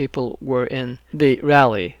 250,000 people were in the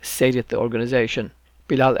rally, stated the organization.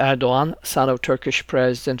 Bilal Erdoğan, son of Turkish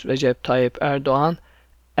President Recep Tayyip Erdoğan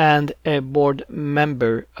and a board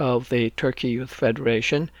member of the Turkey Youth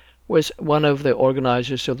Federation, was one of the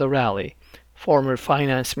organizers of the rally. Former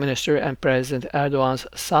Finance Minister and President Erdoğan's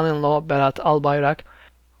son-in-law Berat Albayrak,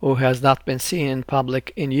 who has not been seen in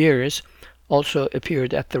public in years, also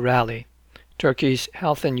appeared at the rally. Turkey's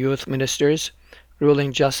Health and Youth Ministers,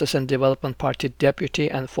 ruling Justice and Development Party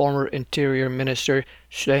deputy and former Interior Minister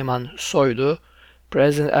Süleyman Soylu,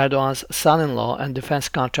 President Erdoğan's son-in-law and defense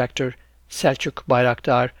contractor Selçuk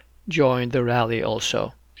Bayraktar joined the rally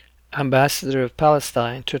also. Ambassador of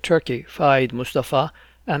Palestine to Turkey Faid Mustafa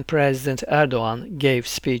and President Erdoğan gave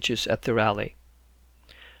speeches at the rally.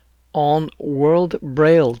 On World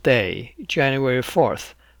Braille Day, January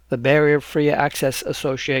 4th, the Barrier Free Access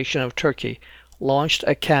Association of Turkey launched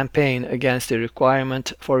a campaign against the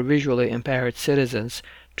requirement for visually impaired citizens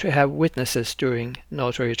to have witnesses during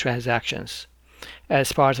notary transactions.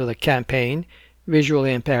 As part of the campaign,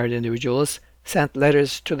 visually impaired individuals sent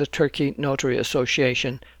letters to the Turkey Notary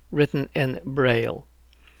Association written in Braille.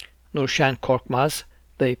 Nurşen Korkmaz,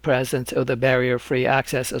 the president of the Barrier Free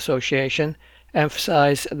Access Association,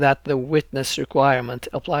 emphasized that the witness requirement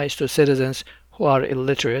applies to citizens who are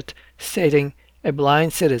illiterate, stating a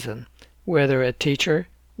blind citizen, whether a teacher,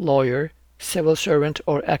 lawyer, civil servant,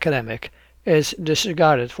 or academic, is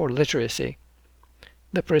disregarded for literacy.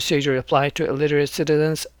 The procedure applied to illiterate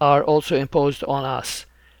citizens are also imposed on us.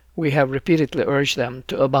 We have repeatedly urged them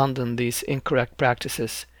to abandon these incorrect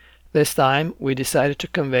practices. This time, we decided to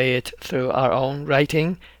convey it through our own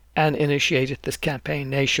writing and initiated this campaign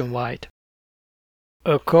nationwide.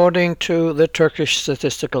 According to the Turkish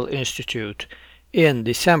Statistical Institute, in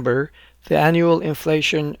December, the annual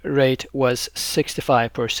inflation rate was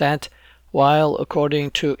 65%, while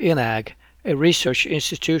according to INAG, a research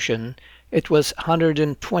institution, it was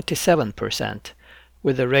 127%.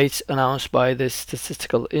 With the rates announced by the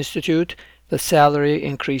Statistical Institute, the salary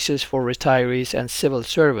increases for retirees and civil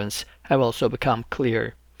servants have also become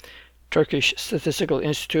clear. Turkish Statistical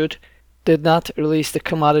Institute did not release the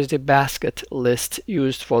commodity basket list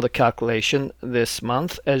used for the calculation this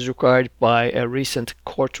month as required by a recent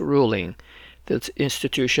court ruling. The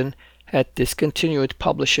institution had discontinued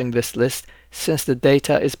publishing this list since the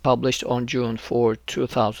data is published on June 4,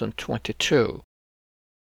 2022.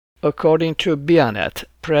 According to Bianet,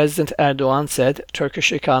 President Erdogan said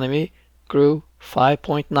Turkish economy grew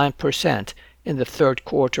 5.9% in the third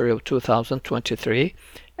quarter of 2023,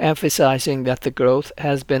 emphasizing that the growth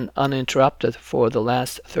has been uninterrupted for the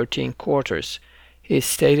last 13 quarters. He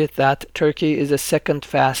stated that Turkey is the second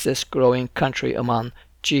fastest growing country among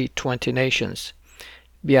G20 nations.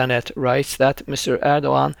 Bianet writes that Mr.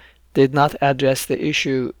 Erdogan did not address the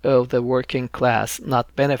issue of the working class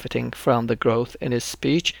not benefiting from the growth in his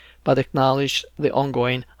speech, but acknowledged the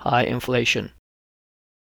ongoing high inflation.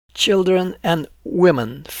 Children and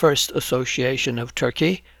Women First Association of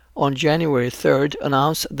Turkey on January 3rd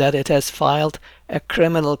announced that it has filed a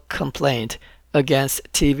criminal complaint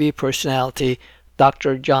against TV personality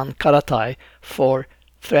Dr. Can Karatay for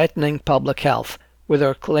threatening public health with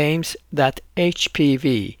her claims that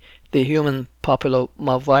HPV, the human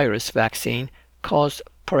papillomavirus vaccine, caused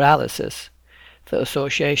paralysis. The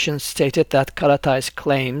association stated that Karatay's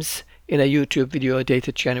claims in a YouTube video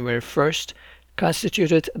dated January 1st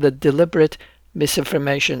constituted the deliberate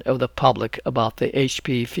misinformation of the public about the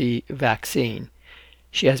HPV vaccine.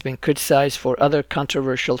 She has been criticized for other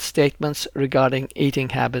controversial statements regarding eating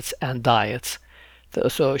habits and diets. The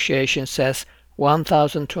association says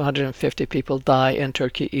 1,250 people die in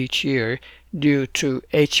Turkey each year due to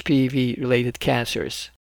HPV-related cancers.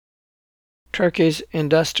 Turkey's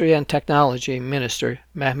Industry and Technology Minister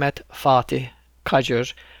Mehmet Fatih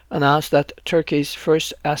Kacır announced that Turkey's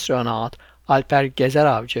first astronaut Alper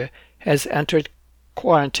Gezeravcı has entered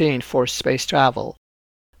quarantine for space travel.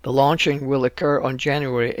 The launching will occur on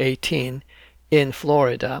January 18 in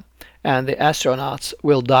Florida, and the astronauts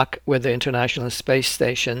will dock with the International Space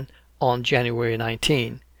Station on January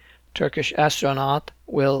 19. Turkish astronaut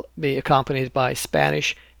will be accompanied by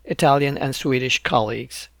Spanish, Italian, and Swedish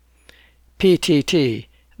colleagues. PTT,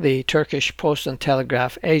 the Turkish Post and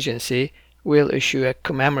Telegraph Agency, will issue a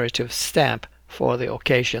commemorative stamp for the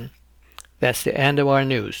occasion. That's the end of our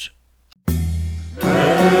news.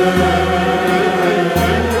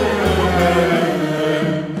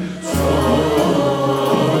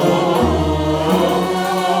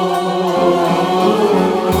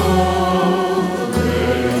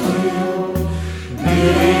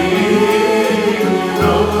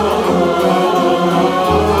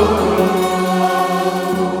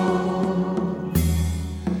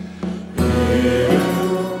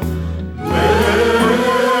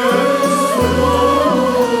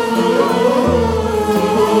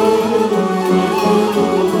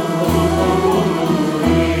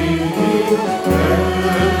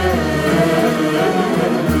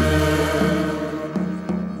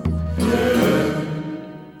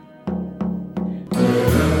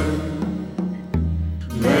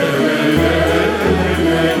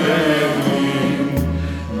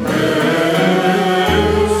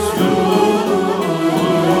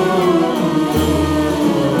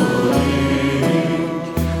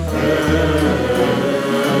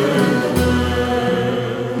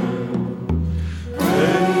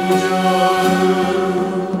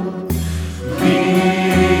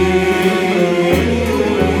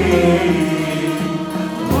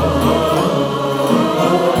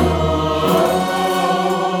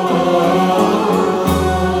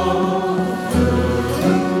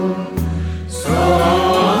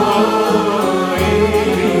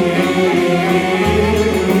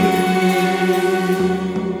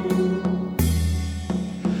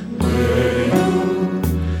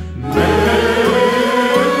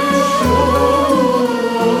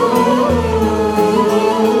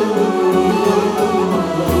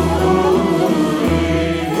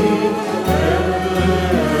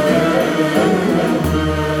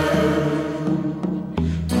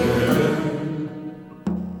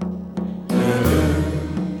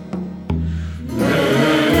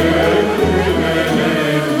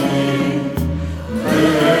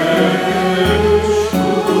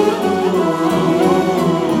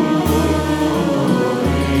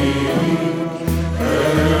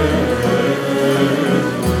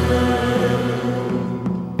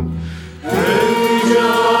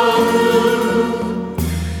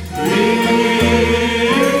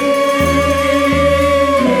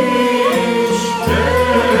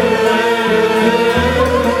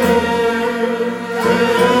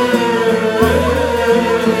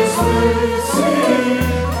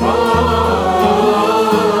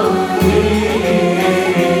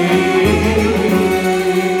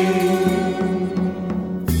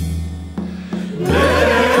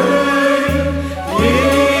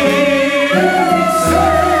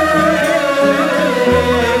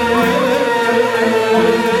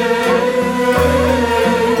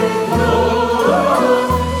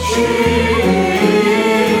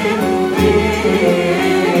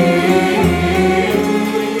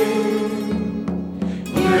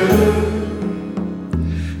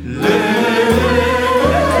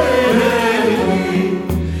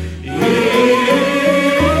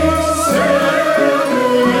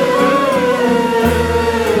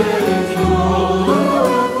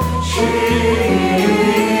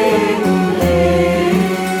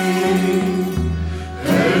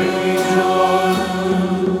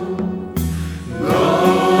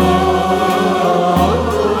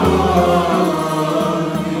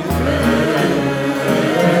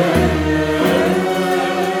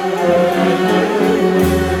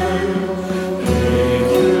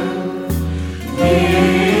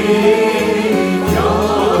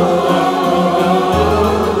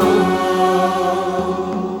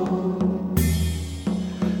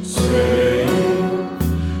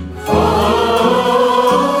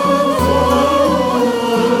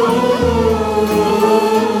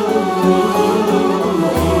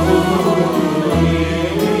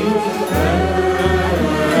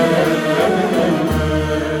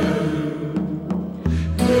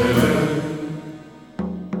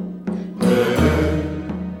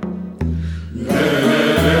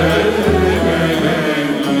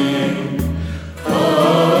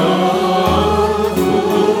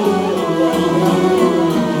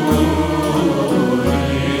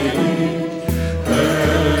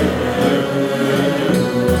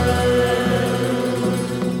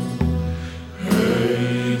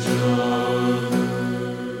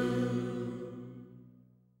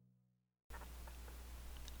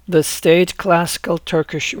 The State Classical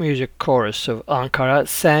Turkish Music Chorus of Ankara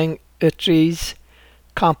sang Itri's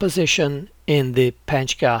composition in the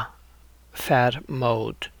Penchka Fer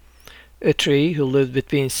mode. Itri, who lived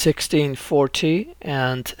between 1640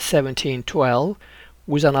 and 1712,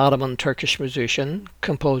 was an Ottoman Turkish musician,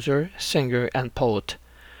 composer, singer, and poet.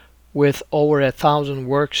 With over 1,000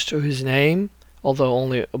 works to his name, although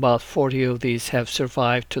only about 40 of these have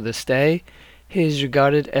survived to this day, he is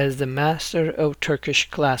regarded as the master of Turkish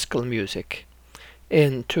classical music.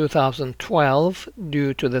 In 2012,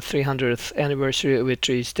 due to the 300th anniversary of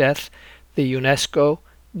Itri's death, the UNESCO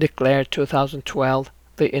declared 2012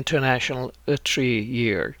 the International Itri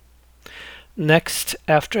Year. Next,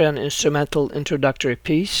 after an instrumental introductory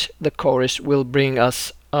piece, the chorus will bring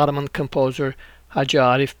us Ottoman composer Hacı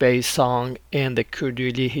Arif Bey's song in the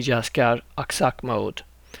Kürdili Hicazkar Aksak mode.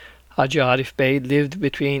 Hacı Arif Bey lived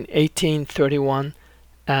between 1831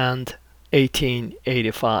 and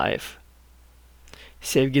 1885.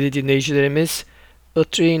 Sevgili dinleyicilerimiz,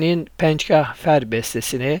 Itri'nin Pençka Fer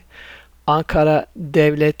bestesini Ankara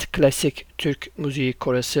Devlet Klasik Türk Müziği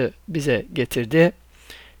Korosu bize getirdi.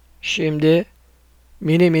 Şimdi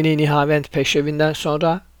Mini Mini Nihavent Peşrevinden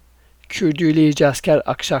sonra Kürdili Hicazkar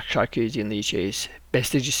Aksak şarkıyı dinleyeceğiz.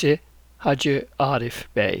 Bestecisi Hacı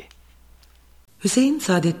Arif Bey. Hüseyin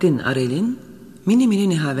Saadettin Arel'in Mini Mini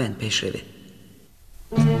Nihavent Peşrevi.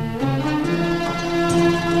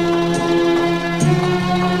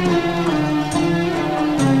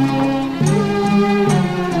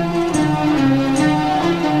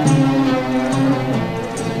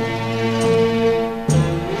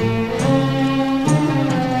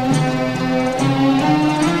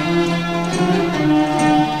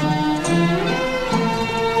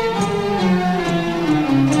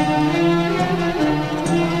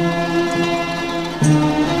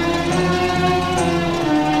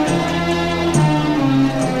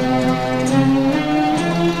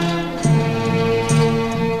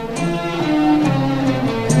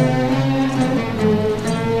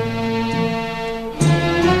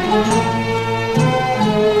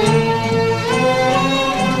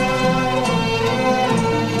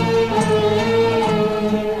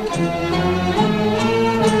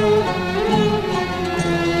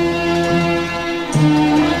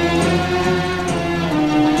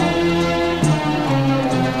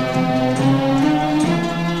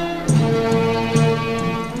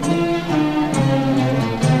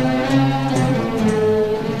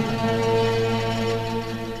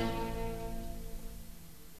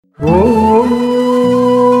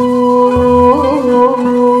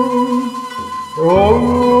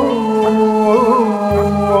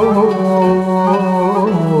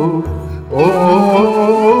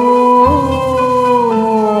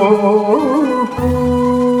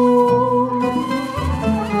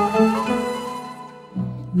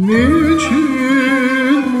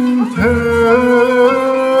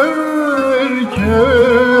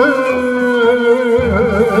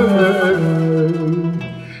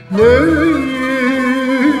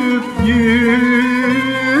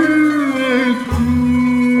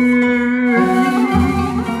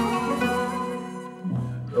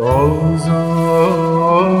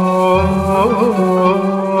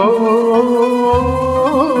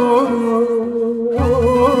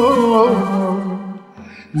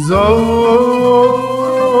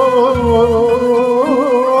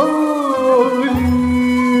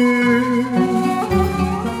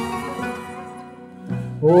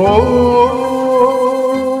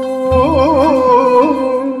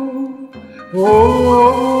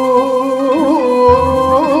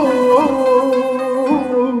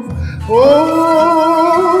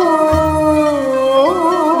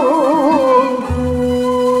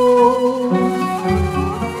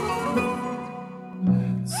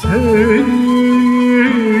 Seni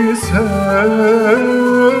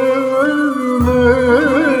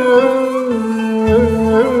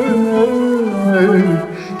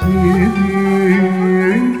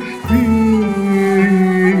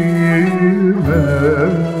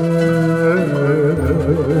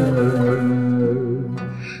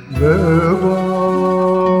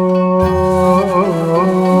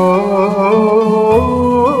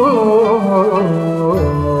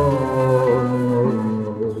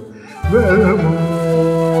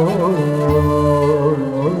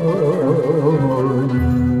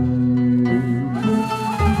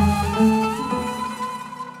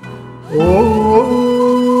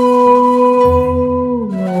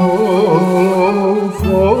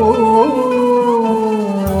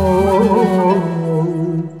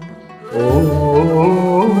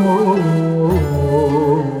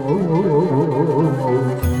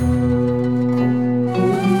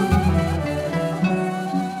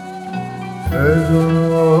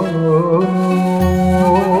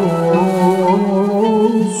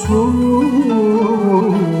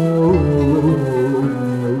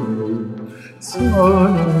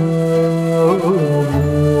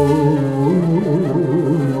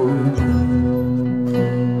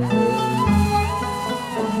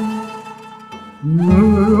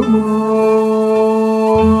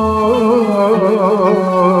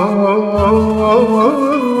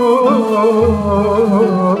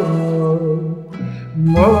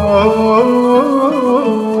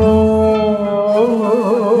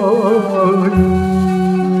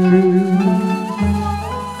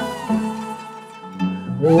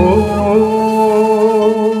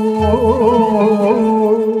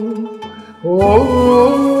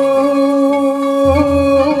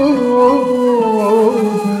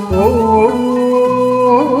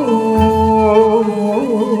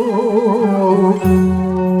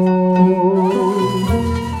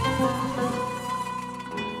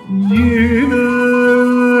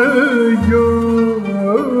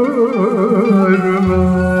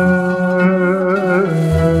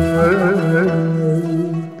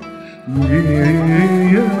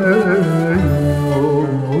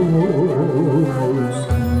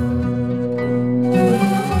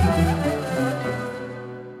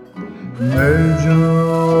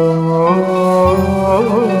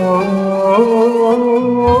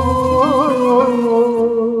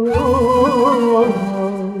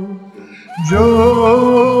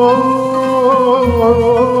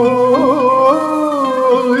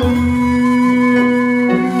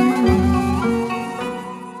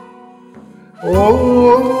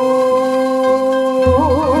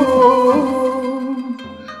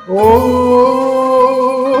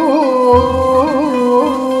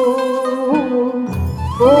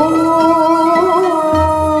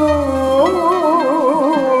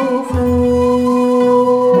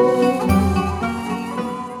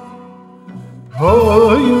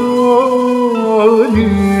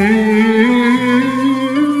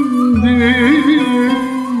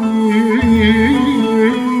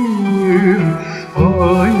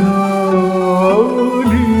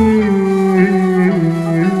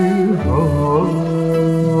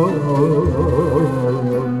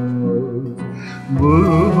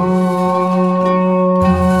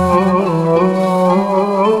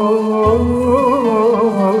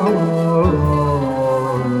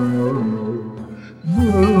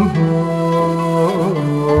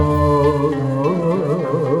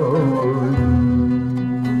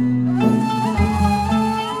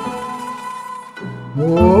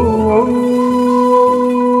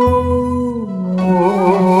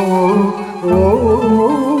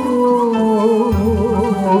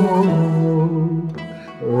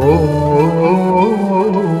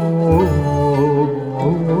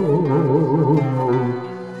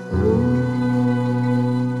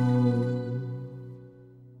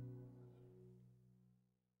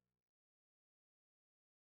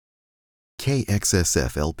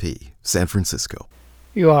KXSF-LP, San Francisco.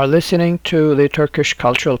 You are listening to the Turkish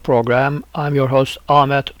Cultural Program. I'm your host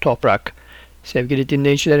Ahmet Toprak. Sevgili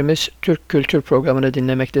dinleyicilerimiz, Türk Kültür Programı'nı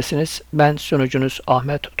dinlemektesiniz. Ben sunucunuz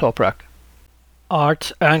Ahmet Toprak.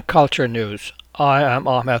 Arts and Culture News. I am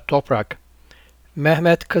Ahmet Toprak.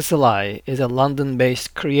 Mehmet Kızılay is a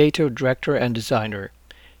London-based creative director and designer.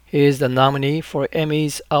 He is the nominee for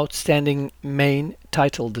Emmy's Outstanding Main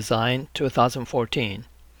Title Design 2014.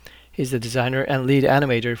 He's the designer and lead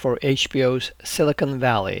animator for HBO's Silicon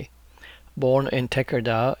Valley. Born in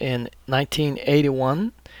Tekirdağ in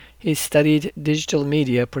 1981, he studied digital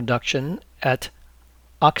media production at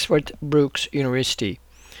Oxford Brookes University.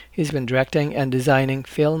 He's been directing and designing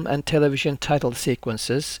film and television title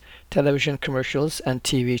sequences, television commercials, and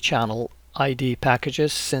TV channel ID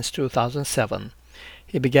packages since 2007.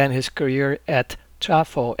 He began his career at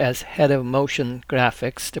Trafo as head of motion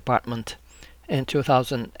graphics department in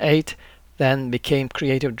 2008, then became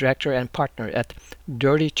creative director and partner at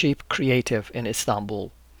Dirty Cheap Creative in Istanbul.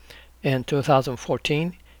 In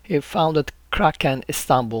 2014, he founded Kraken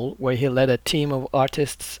Istanbul, where he led a team of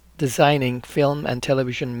artists designing film and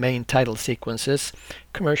television main title sequences,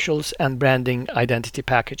 commercials, and branding identity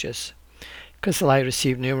packages. Kızılay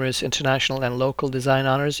received numerous international and local design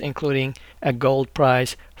honors, including a gold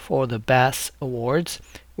prize for the BAS Awards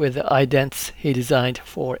with the idents he designed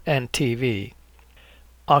for NTV.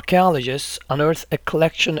 Archaeologists unearthed a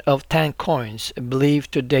collection of 10 coins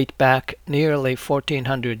believed to date back nearly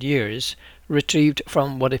 1400 years, retrieved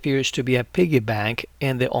from what appears to be a piggy bank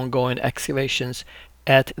in the ongoing excavations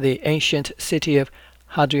at the ancient city of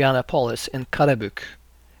Hadrianopolis in Karabük,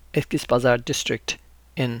 Eskişpazar district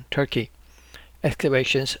in Turkey.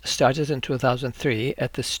 Excavations started in 2003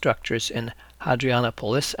 at the structures in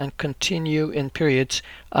Hadrianopolis and continue in periods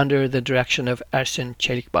under the direction of Ersin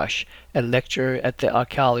Çelikbaş, a lecturer at the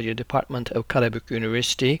Archaeology Department of Karabük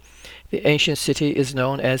University. The ancient city is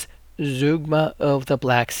known as Zeugma of the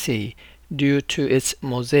Black Sea due to its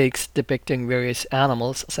mosaics depicting various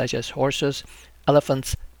animals such as horses,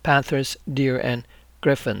 elephants, panthers, deer, and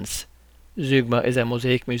griffins. Zeugma is a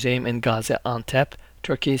mosaic museum in Gaziantep,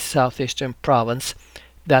 Turkey's southeastern province.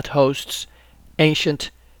 that hosts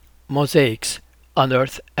ancient mosaics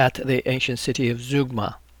unearthed at the ancient city of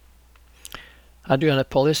Zugma.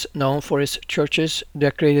 Adrianopolis, known for its churches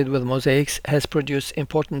decorated with mosaics, has produced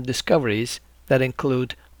important discoveries that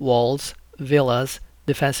include walls, villas,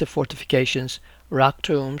 defensive fortifications, rock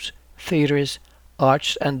tombs, theaters,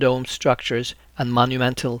 arched and domed structures, and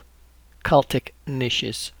monumental cultic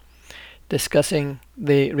niches. Discussing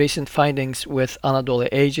the recent findings with Anadolu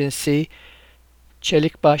Agency,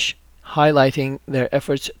 Çelikbaş, highlighting their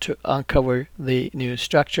efforts to uncover the new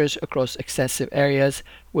structures across extensive areas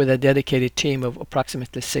with a dedicated team of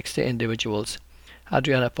approximately 60 individuals.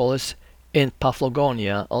 Adrianopolis in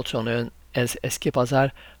Paphlagonia, also known as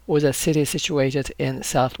Eskipazar, was a city situated in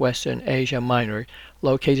southwestern Asia Minor,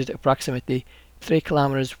 located approximately 3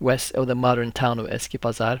 kilometers west of the modern town of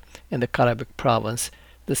Eskipazar in the Karabük province.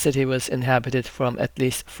 The city was inhabited from at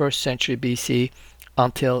least 1st century BC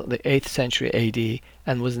until the 8th century AD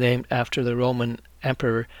and was named after the Roman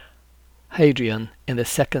Emperor Hadrian in the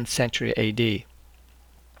 2nd century AD.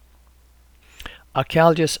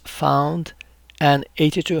 Archaeologists found an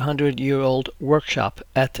 8,200-year-old workshop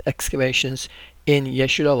at excavations in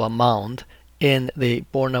Yeşilova Mound in the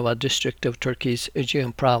Bornova district of Turkey's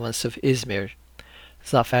Aegean province of Izmir.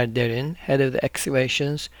 Zafer Derin, head of the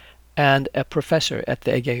excavations and a professor at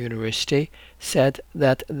the Ege University, said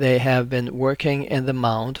that they have been working in the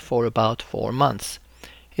mound for about 4 months.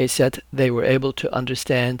 He said they were able to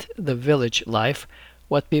understand the village life,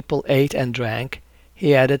 what people ate and drank.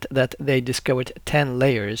 He added that they discovered 10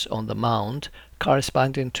 layers on the mound,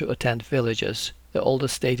 corresponding to 10 villages, the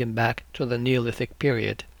oldest dating back to the Neolithic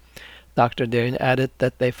period. Dr. Derin added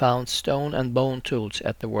that they found stone and bone tools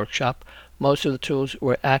at the workshop. Most of the tools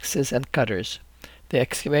were axes and cutters. The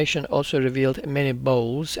excavation also revealed many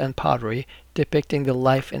bowls and pottery depicting the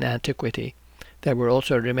life in antiquity. There were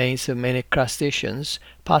also remains of many crustaceans,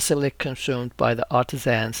 possibly consumed by the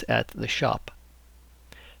artisans at the shop.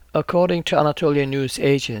 According to Anatolia News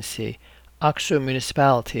Agency, Aksu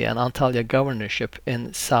Municipality and Antalya Governorship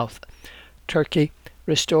in South Turkey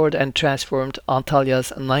restored and transformed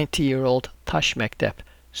Antalya's 90-year-old Taş Mektep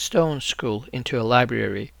stone school into a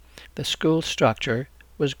library. The school structure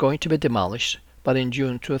was going to be demolished, but in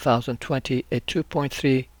June 2020, a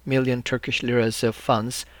 2.3 million Turkish liras of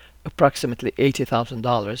funds, approximately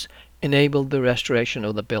 $80,000, enabled the restoration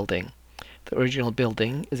of the building. The original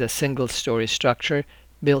building is a single-story structure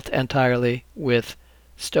built entirely with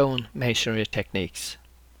stone masonry techniques.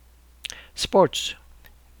 Sports.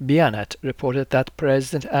 Bianet reported that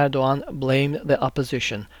President Erdogan blamed the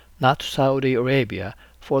opposition, not Saudi Arabia,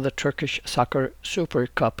 for the Turkish Soccer Super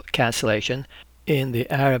Cup cancellation in the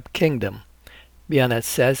Arab Kingdom. Bianet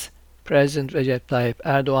says President Recep Tayyip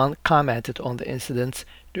Erdogan commented on the incidents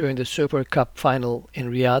during the Super Cup final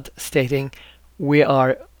in Riyadh, stating, "We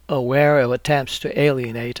are aware of attempts to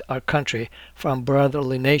alienate our country from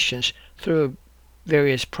brotherly nations through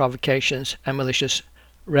various provocations and malicious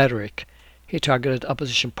rhetoric." He targeted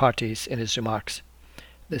opposition parties in his remarks.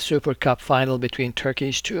 The Super Cup final between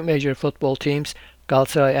Turkey's 2 major football teams,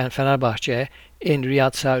 Galatasaray and Fenerbahçe, in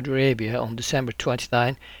Riyadh, Saudi Arabia on December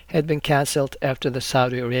 29 had been cancelled after the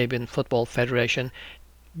Saudi Arabian Football Federation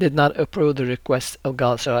did not approve the request of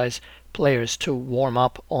Galatasaray's players to warm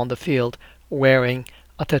up on the field wearing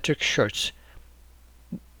Atatürk shirts,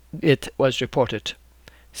 it was reported.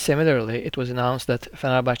 Similarly, it was announced that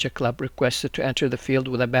Fenerbahçe club requested to enter the field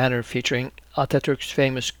with a banner featuring Atatürk's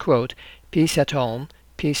famous quote, "Peace at home,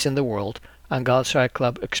 peace in the world," and Galatasaray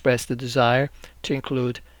club expressed the desire to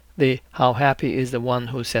include the "How happy is the one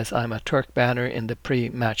who says I'm a Turk" banner in the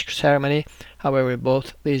pre-match ceremony. However,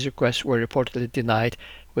 both these requests were reportedly denied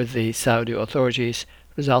with the Saudi authorities,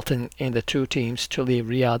 resulting in the 2 teams to leave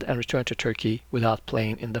Riyadh and return to Turkey without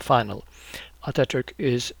playing in the final. Atatürk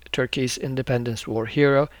is Turkey's independence war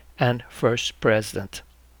hero and first president.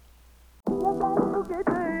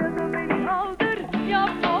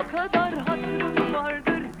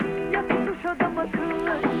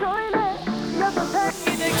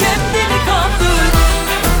 Kendini kandır.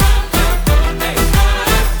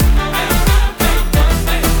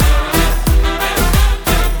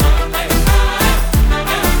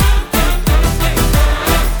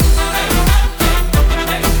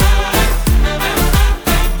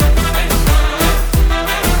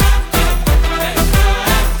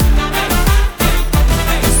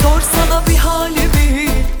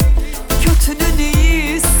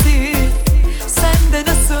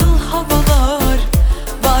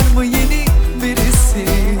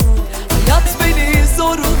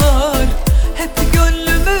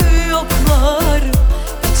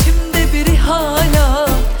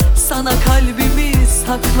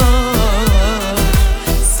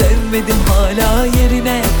 Sevmedim hala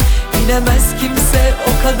yerine, inemez kimse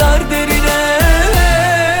o kadar derine.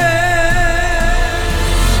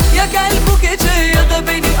 Ya gel bu gece ya da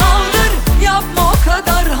beni aldır, yapma o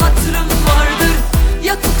kadar hatırım vardır.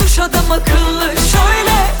 Ya tutuş adam akıllı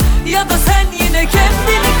şöyle, ya da sen yine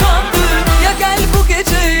kendini kandır. Ya gel bu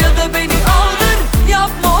gece ya da beni aldır,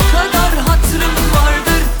 yapma o kadar hatırım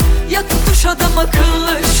vardır. Ya tutuş adam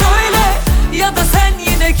akıllı şöyle, ya da sen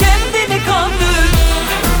yine kendini kandır.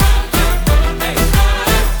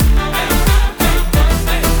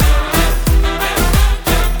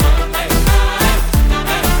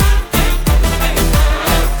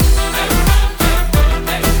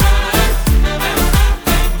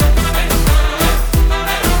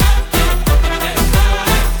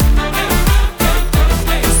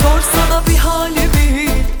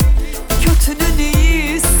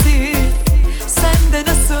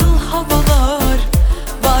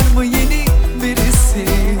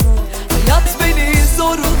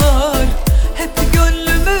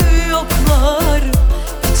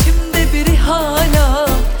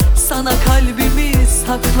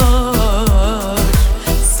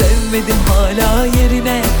 Sevmedim hala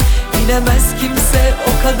yerine, inemez kimse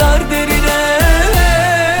o kadar derine.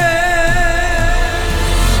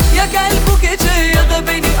 Ya gel bu gece ya da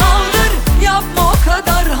beni aldır, yapma o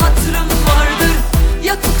kadar hatırım vardır.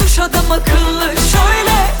 Ya tutuş adam akıllı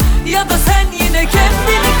şöyle, ya da sen yine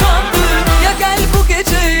kendini kandır. Ya gel bu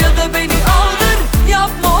gece ya da beni aldır,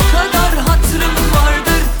 yapma o kadar hatırım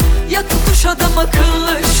vardır. Ya tutuş adam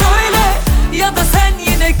akıllı şöyle, ya da sen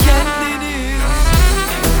yine kendini.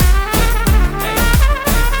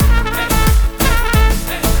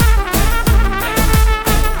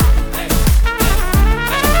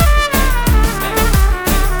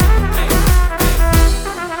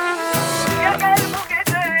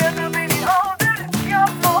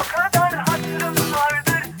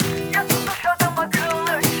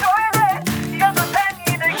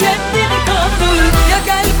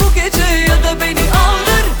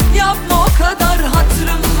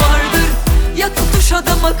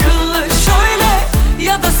 Adam akıllı şöyle,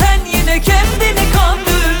 ya da sen yine kendini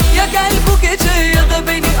kandır. Ya gel bu gece ya da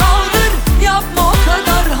beni aldır, yapma o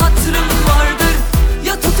kadar hatırım vardır.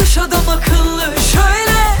 Ya tutuş adam akıllı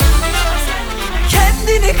şöyle,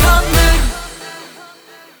 kendini kandır.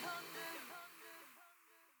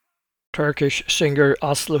 Turkish singer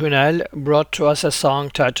Aslı Hünel brought to us a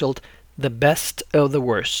song titled The Best of the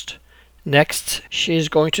Worst. Next, she is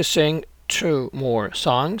going to sing two more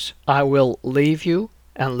songs, I Will Leave You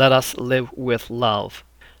and Let Us Live With Love.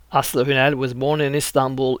 Aslı Hünel was born in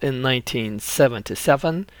Istanbul in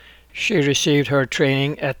 1977. She received her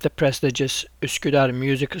training at the prestigious Üsküdar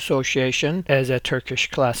Music Association as a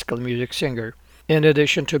Turkish classical music singer. In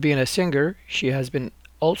addition to being a singer, she has been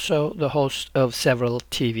also the host of several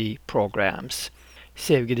TV programs.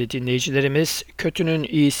 Sevgili dinleyicilerimiz, kötünün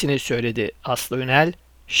iyisini söyledi Aslı Hünel.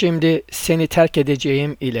 Şimdi Seni Terk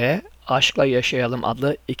Edeceğim ile Aşkla Yaşayalım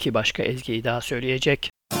adlı iki başka ezgiyi daha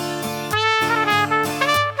söyleyecek.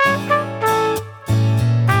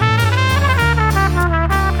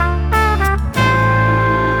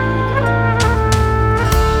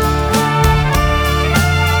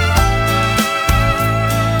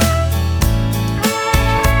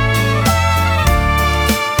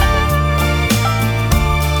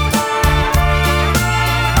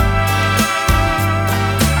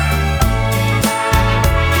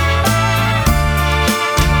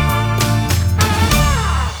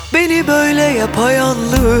 Böyle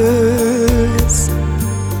yapayalnız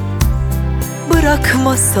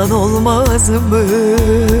bırakmazsan olmaz mı?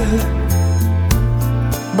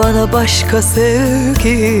 Bana başka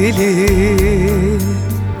sevgili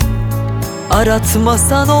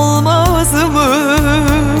aratmasan olmaz mı?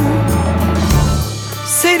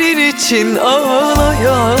 Senin için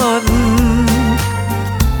ağlayan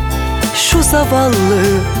şu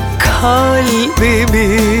zavallı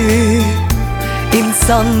kalbimi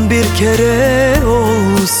İnsan bir kere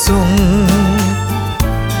olsun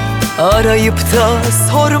arayıp da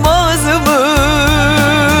sormaz mı?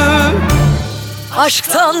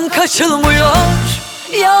 Aşktan kaçılmıyor,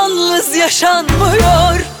 yalnız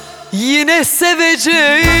yaşanmıyor. Yine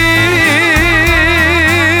seveceğim.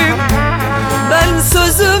 Ben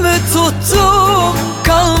sözümü tuttum,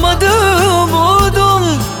 kalmadı umudum.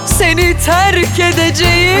 Seni terk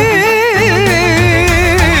edeceğim.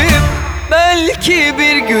 Belki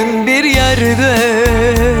bir gün bir yerde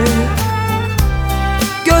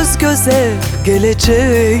göz göze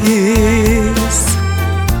geleceğiz,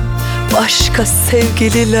 başka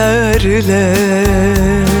sevgililerle.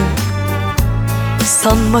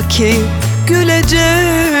 Sanma ki güleceğiz.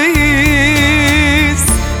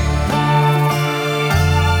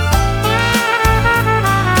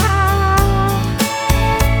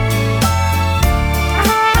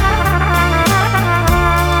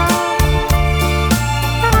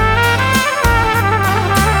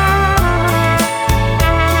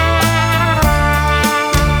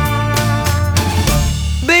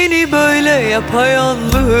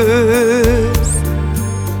 yapayalnız.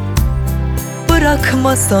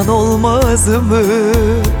 Bırakmasan olmaz mı?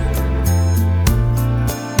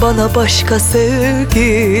 Bana başka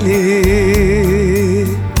sevgili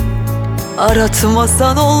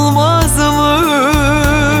aratmasan olmaz mı?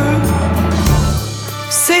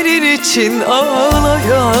 Senin için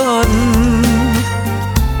ağlayan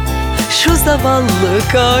şu zavallı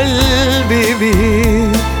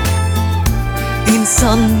kalbimi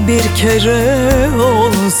İnsan bir kere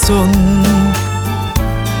olsun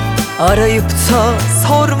arayıp da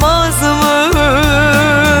sormaz mı?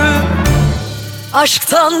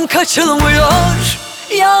 Aşktan kaçılmıyor,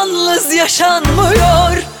 yalnız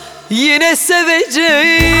yaşanmıyor. Yine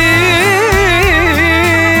seveceğim.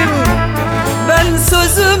 Ben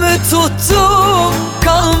sözümü tuttum,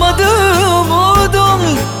 kalmadı umudum.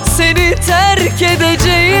 Seni terk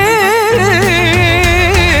edeceğim.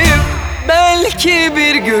 Belki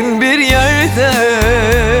bir gün bir yerde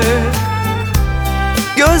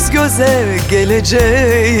göz göze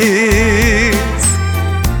geleceğiz.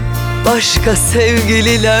 Başka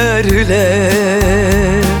sevgililerle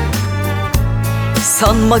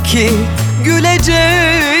sanma ki güleceğiz.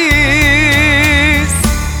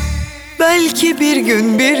 Belki bir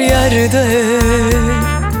gün bir yerde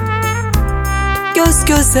göz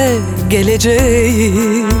göze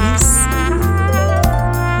geleceğiz.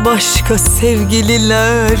 Başka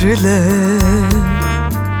sevgililerle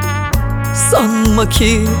sanma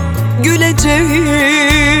ki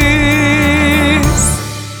güleceğiz.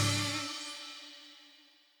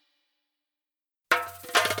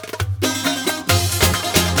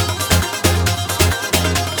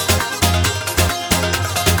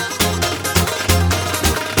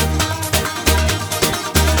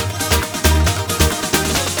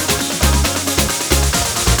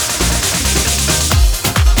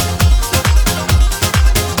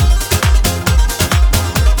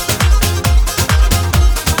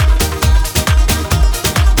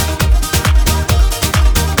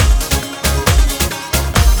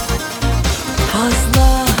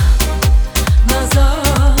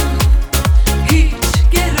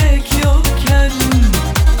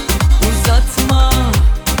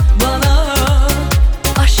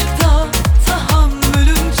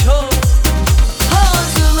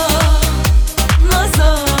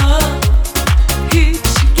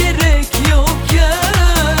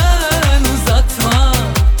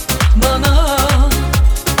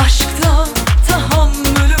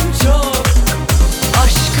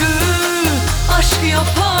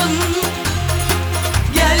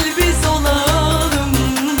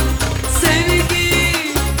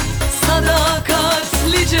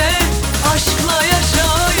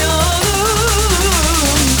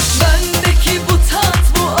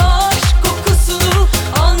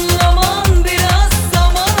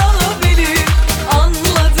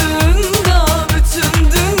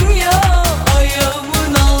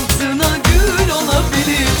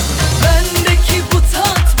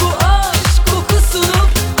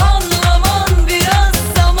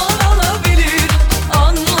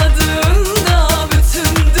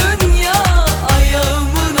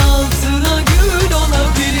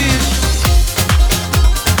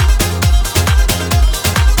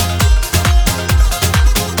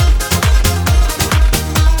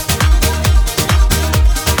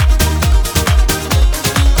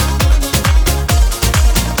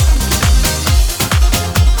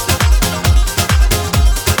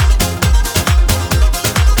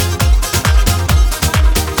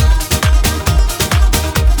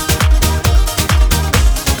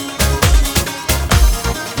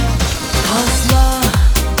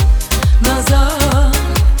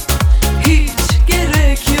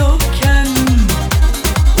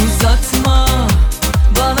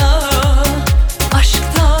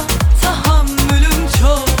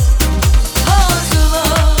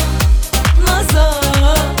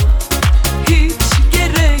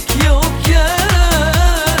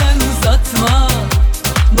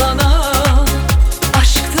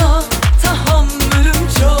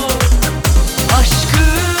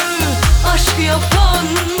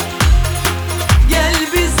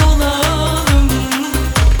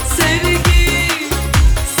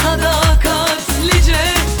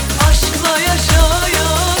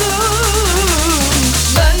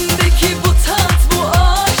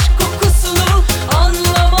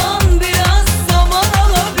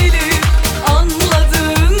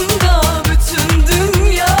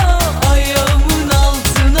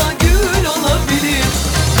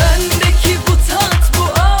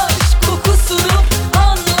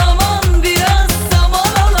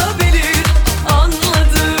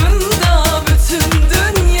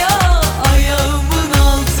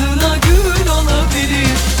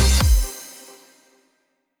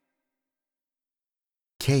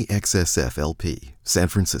 XSFLP, San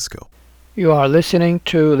Francisco. You are listening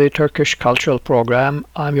to the Turkish Cultural Program.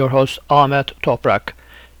 I'm your host Ahmet Toprak.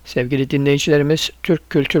 Sevgili dinleyicilerimiz, Türk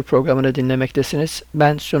Kültür Programı'nı dinlemektesiniz.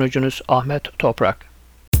 Ben sunucunuz Ahmet Toprak.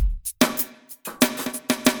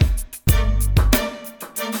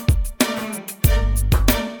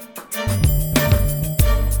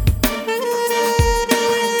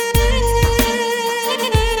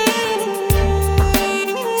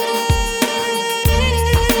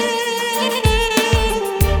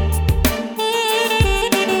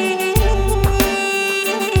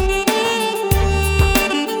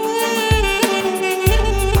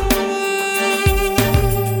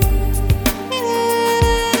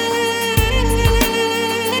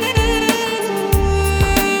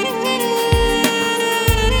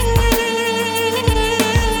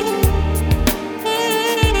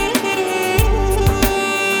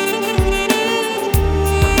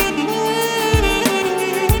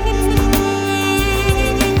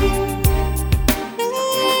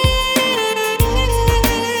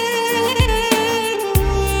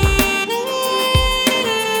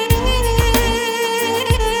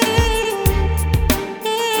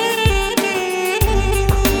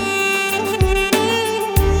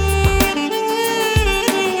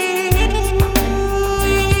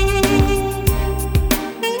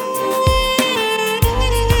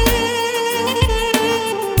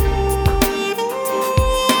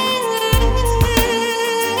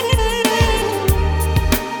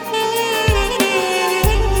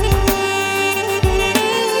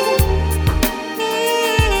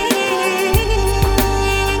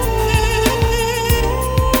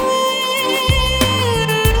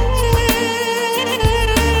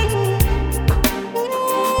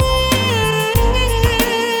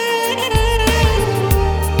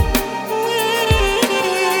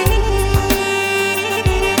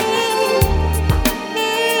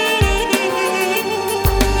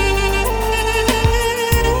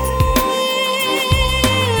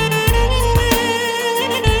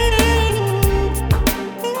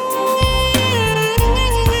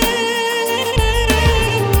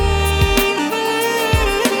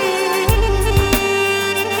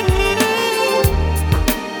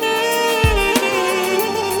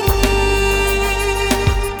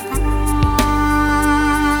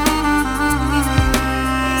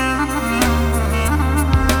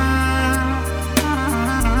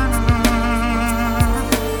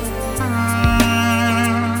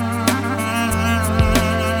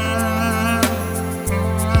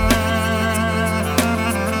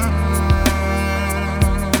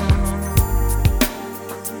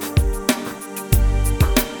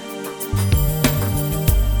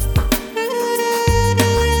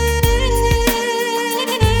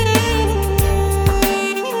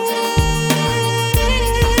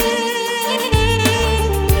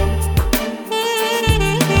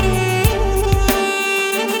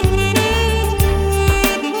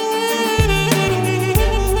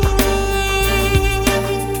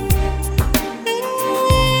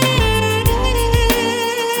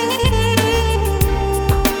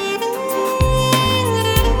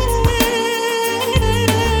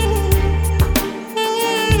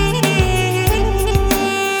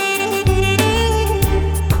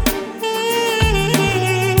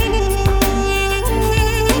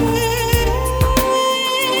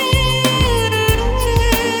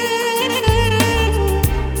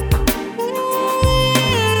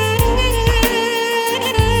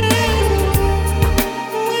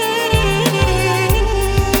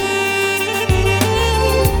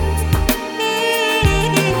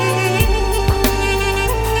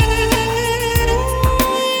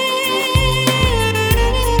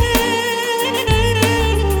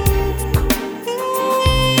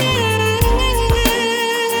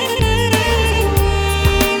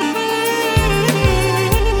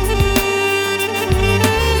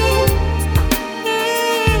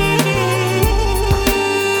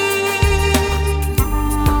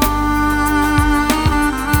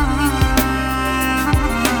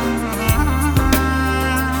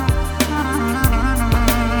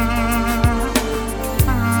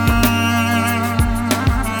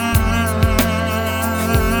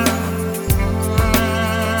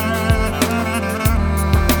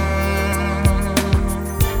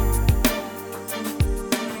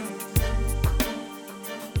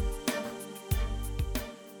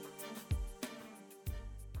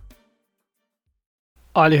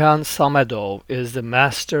 Alihan Samedov is the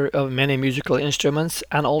master of many musical instruments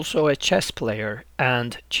and also a chess player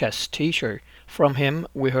and chess teacher. From him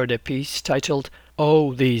we heard a piece titled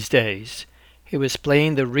 "Oh These Days." He was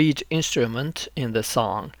playing the reed instrument in the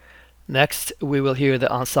song. Next we will hear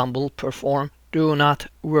the ensemble perform Do Not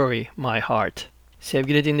Worry My Heart.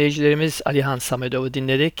 Sevgili dinleyicilerimiz, Alihan Samedov'u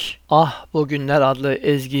dinledik. Ah Bugünler adlı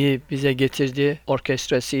ezgiyi bize getirdi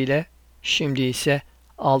orkestrası ile. Şimdi ise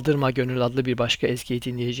Aldırma Gönül adlı bir başka ezgiyi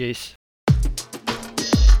dinleyeceğiz.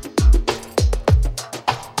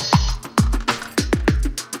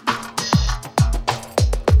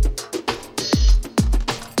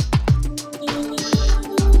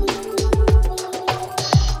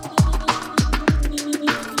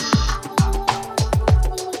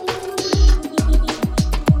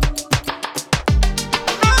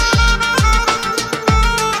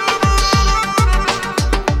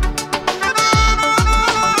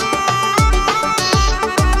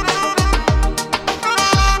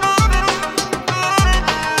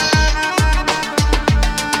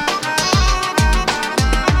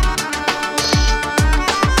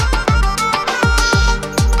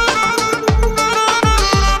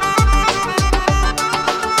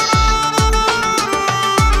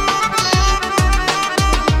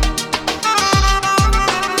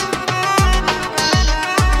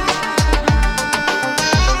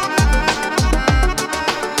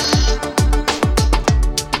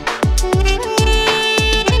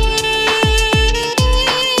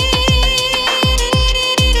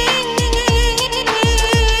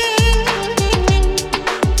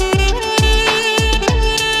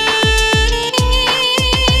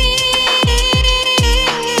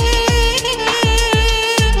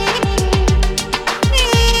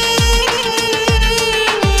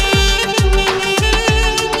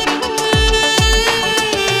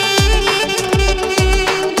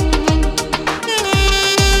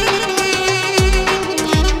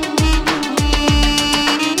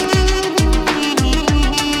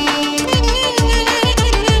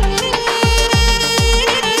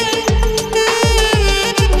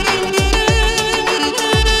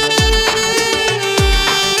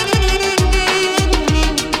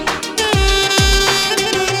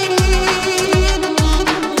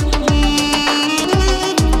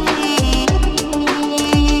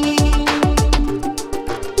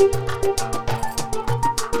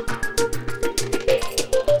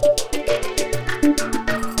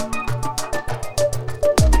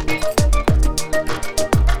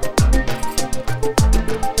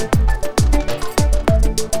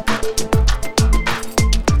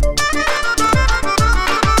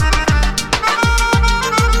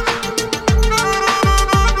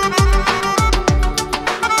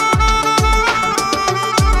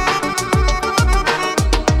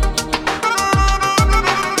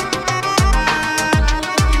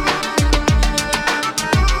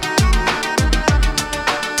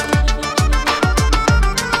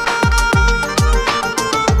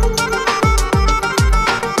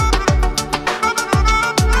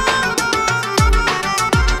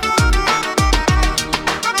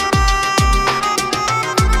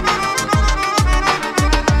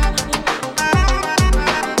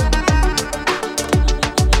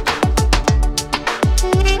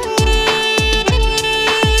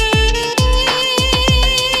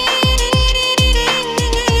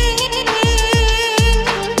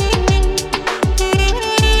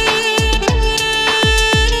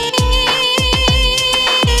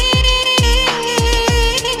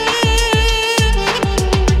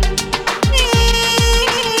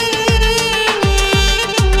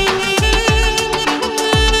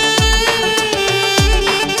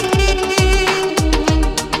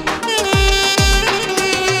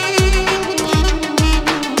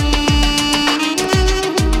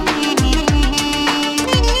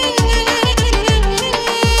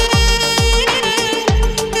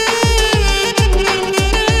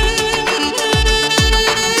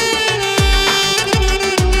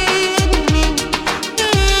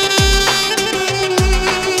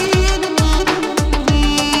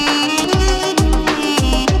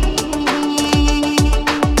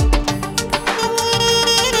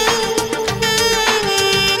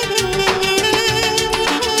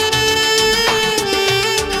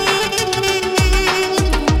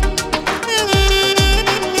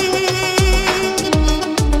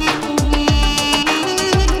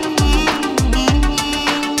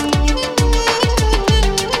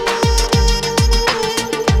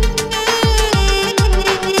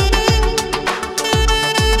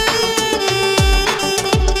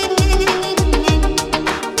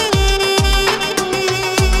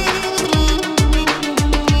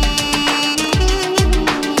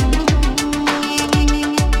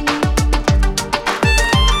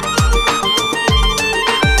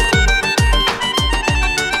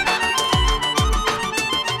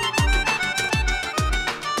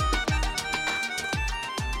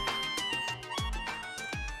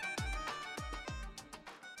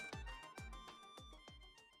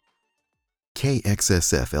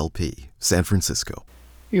 KXSF-LP, San Francisco.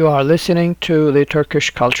 You are listening to the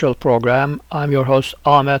Turkish Cultural Program. I'm your host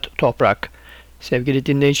Ahmet Toprak. Sevgili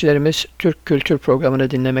dinleyicilerimiz, Türk Kültür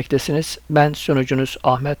Programı'nı dinlemektesiniz. Ben sunucunuz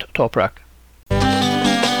Ahmet Toprak.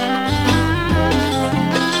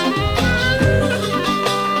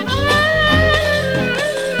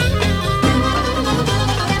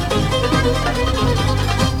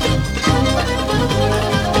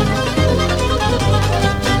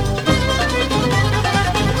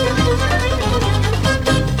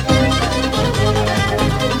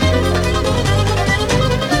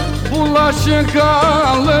 Bulaşık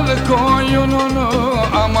alır koyununu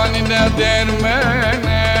aman ne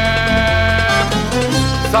dermene,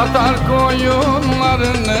 satar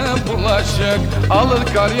koyunlarını bulaşık alır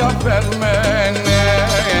karya vermene,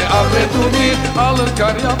 Avreduni alır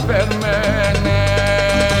karya vermene.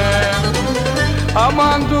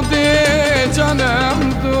 Aman Dudi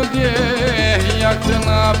canım Dudi yaktın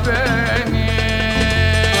beni,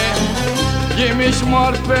 giymiş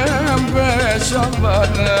mor pembe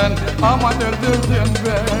şalvarın aman öldürdün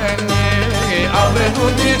beni,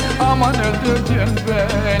 Avreduni aman öldürdün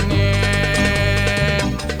beni.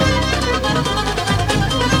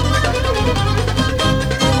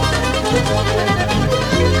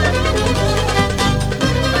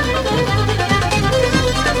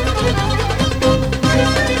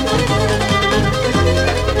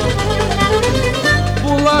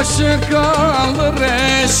 Bulaşık alır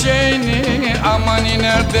eşeğini aman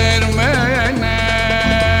iner dermene,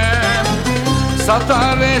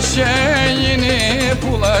 satar eşeğini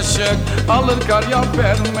bulaşık alır karya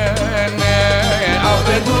vermene,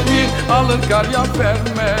 Avreduni alır karya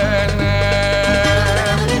vermene.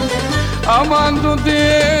 Aman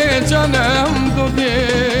Dudi canım Dudi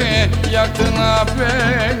yaktın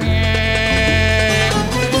beni,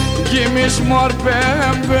 giymiş mor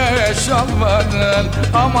pembe şalvarın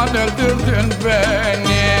aman öldürdün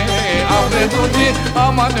beni, Avreduni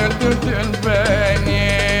aman öldürdün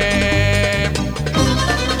beni.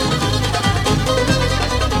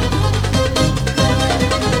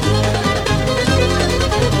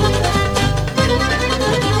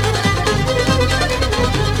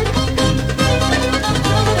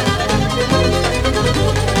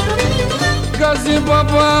 Gazi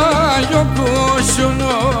Baba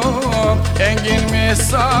yokuşunu engin mi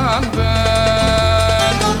sandın?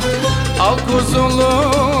 Al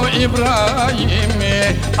kuzulu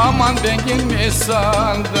İbrahim'i aman dengin mi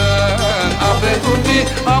sandın? Avreduni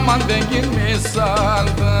aman dengin mi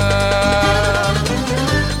sandın?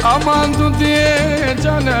 Aman Dudi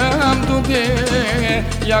canım Dudi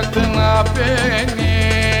yaktın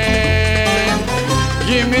beni,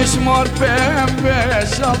 giymiş mor pembe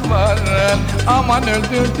şalvarın aman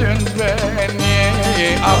öldürdün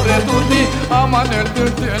beni, Avreduni aman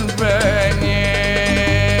öldürdün beni.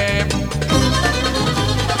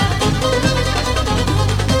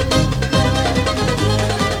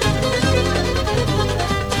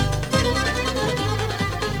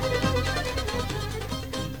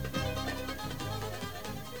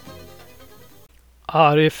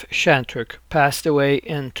 Arif Şentürk passed away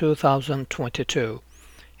in 2022.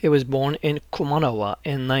 He was born in Kumanova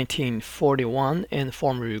in 1941 in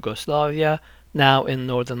former Yugoslavia, now in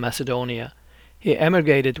northern Macedonia. He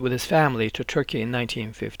emigrated with his family to Turkey in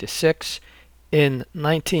 1956. In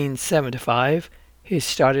 1975, he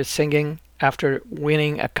started singing after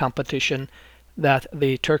winning a competition that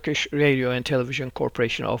the Turkish Radio and Television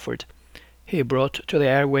Corporation offered. He brought to the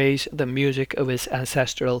airways the music of his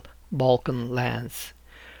ancestral Balkan lands.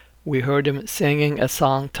 We heard him singing a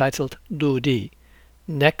song titled Dudi.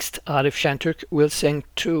 Next, Arif Şentürk will sing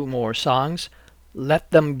two more songs,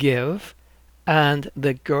 Let Them Give and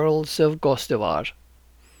The Girls of Gostivar.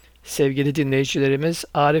 Sevgili dinleyicilerimiz,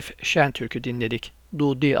 Arif Şentürk'ü dinledik.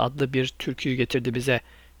 Dudi adlı bir türküyü getirdi bize.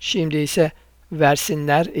 Şimdi ise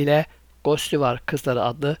Versinler ile Gostivar Kızları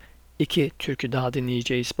adlı iki türkü daha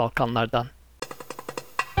dinleyeceğiz Balkanlardan.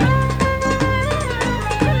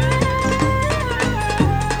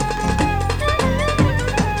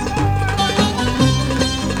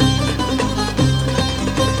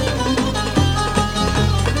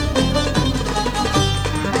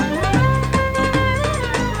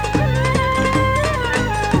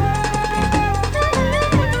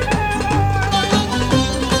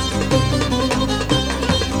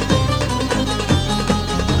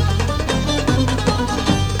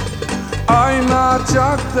 Ayna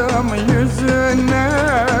çaktım yüzüne,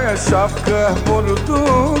 şapka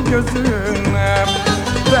vurdu gözüne.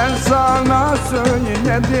 Ben sana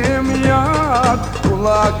söyledim ya,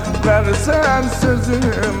 kulak versen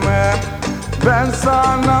sözüme. Ben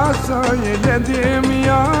sana söyledim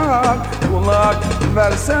ya, kulak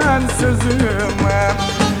versen sözüme.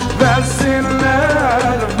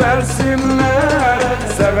 Versinler, versinler,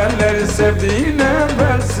 sevenleri sevdiğine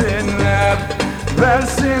versinler.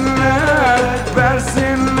 Versinler,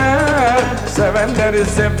 versinler, sevenleri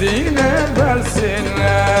sevdiğine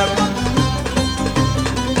versinler.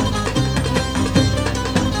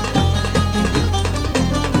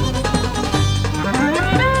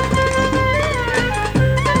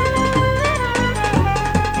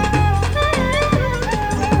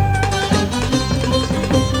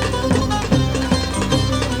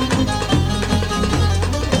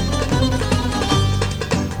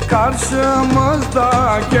 Karşımızda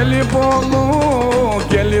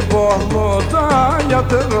Gelibolu'da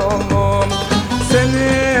yatır oğlum.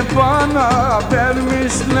 Seni bana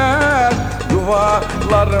vermişler,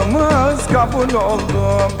 dualarımız kabul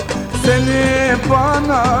oldu. Seni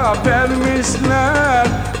bana vermişler,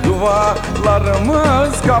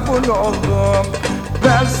 dualarımız kabul oldu.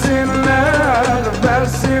 Versinler,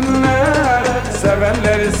 versinler,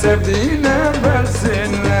 sevenleri sevdiğine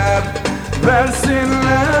versinler.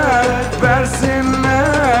 Versinler,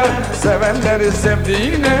 versinler, sevenleri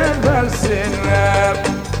sevdiğine versinler.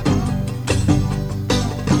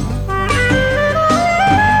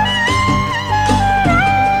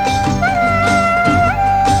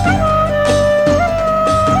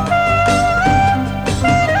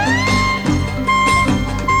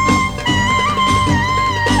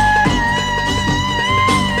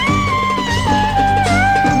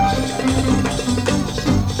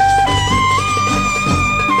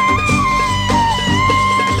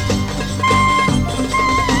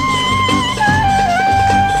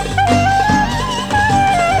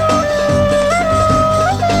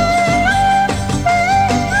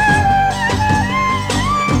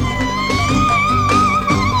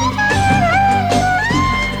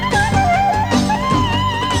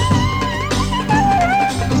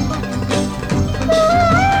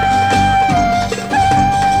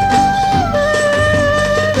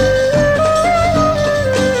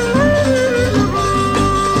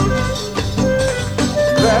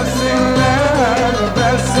 Versinler,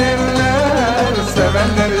 versinler,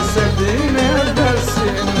 sevenleri sevdiğine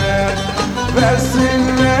versinler.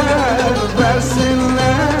 Versinler,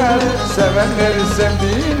 versinler, sevenleri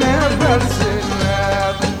sevdiğine versinler.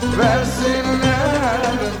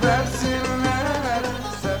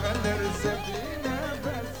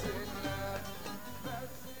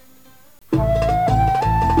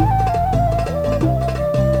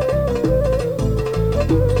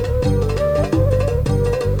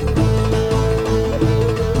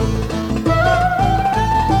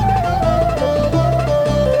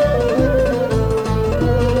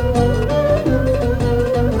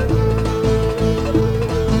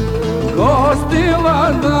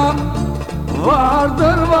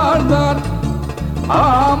 Vardır vardır,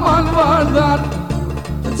 aman vardır,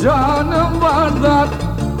 canım vardır.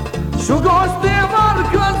 Şu gosti var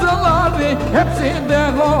kızları, hepsi de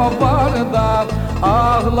kopardan.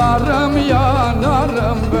 Ağlarım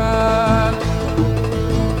yanarım ben.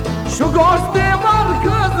 Şu gosti var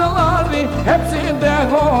kızları, hepsi de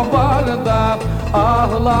kopardan.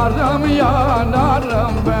 Ağlarım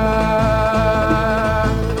yanarım ben.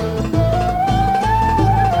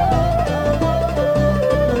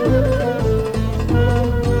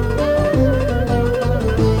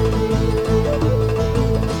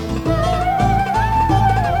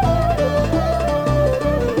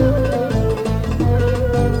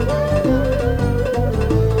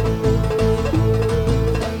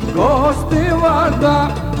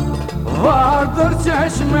 Vardır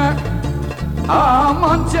çeşme,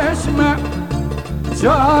 aman çeşme,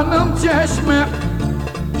 canım çeşme.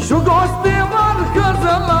 Şu gosti var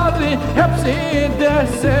kızları, hepsi de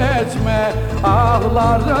seçme.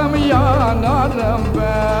 Ağlarım yanarım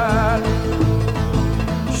ben.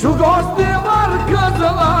 Şu gosti var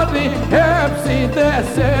kızları, hepsi de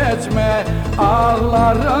seçme.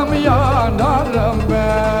 Ağlarım yanarım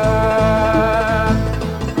ben.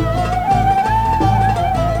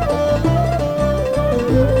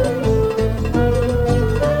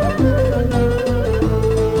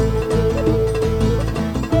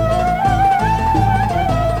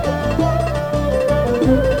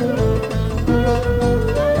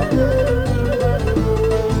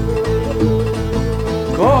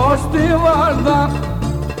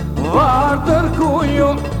 Vardır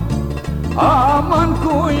kuyu, aman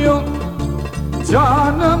kuyu,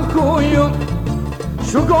 canım kuyu.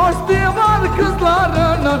 Şu gosti var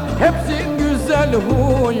kızlarının, hepsi güzel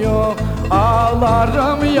huyu.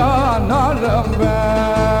 Ağlarım yanarım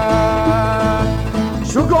ben.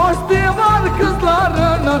 Şu gosti var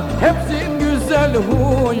hepsin güzel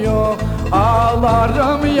huyu.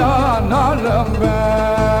 Ağlarım yanarım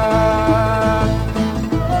ben.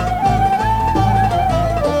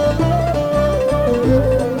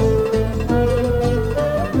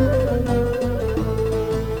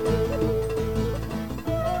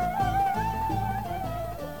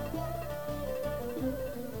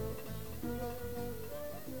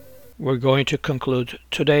 We're going to conclude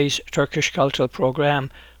today's Turkish cultural program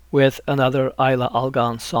with another Ayla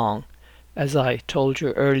Algan song. As I told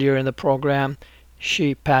you earlier in the program,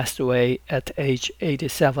 she passed away at age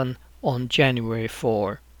 87 on January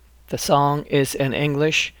 4. The song is in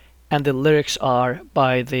English and the lyrics are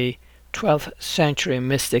by the 12th century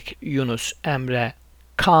mystic Yunus Emre.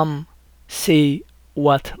 Come, see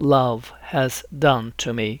what love has done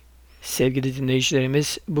to me. Sevgili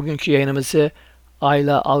dinleyicilerimiz, bugünkü yayınımızı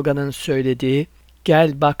Ayla Algan'ın söylediği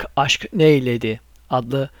 "Gel Bak Aşk Neyledi"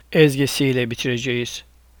 adlı ezgisiyle bitireceğiz.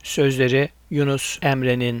 Sözleri Yunus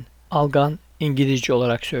Emre'nin, Algan İngilizce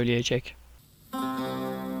olarak söyleyecek.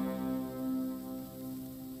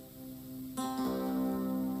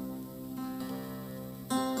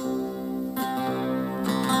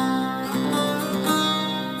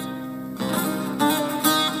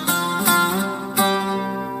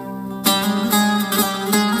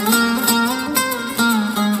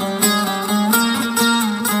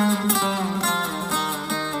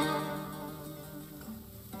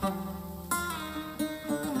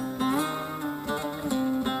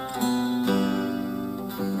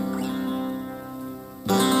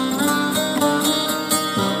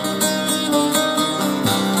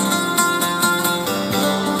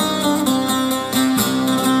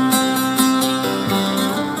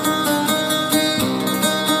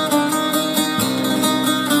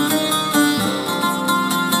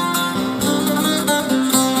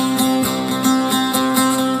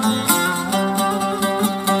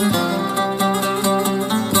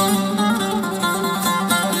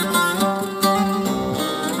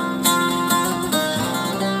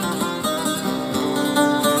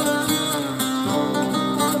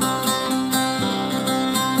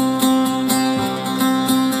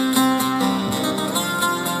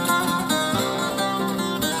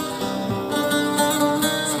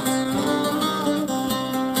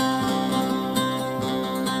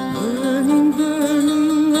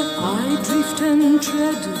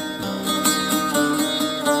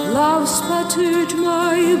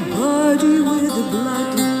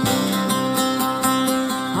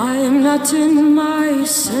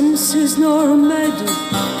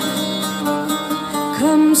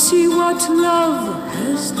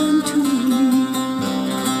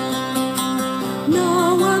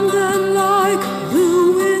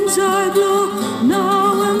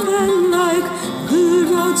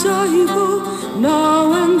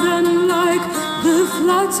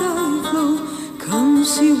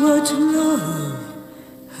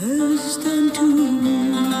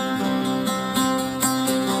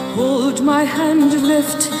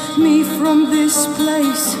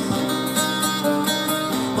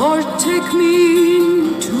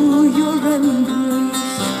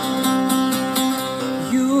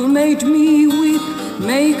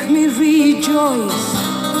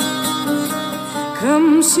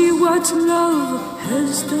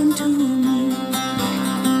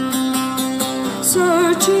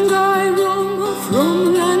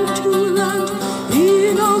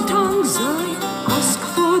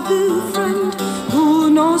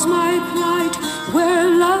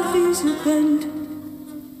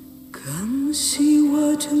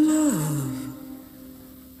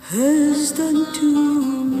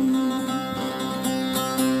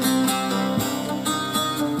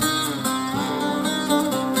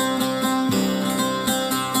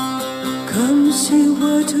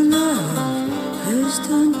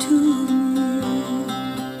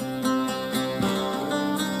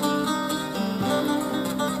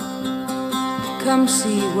 Come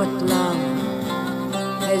see what love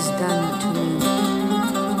has done to me.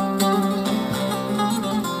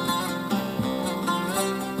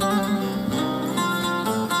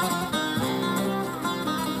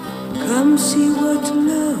 Come see what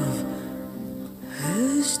love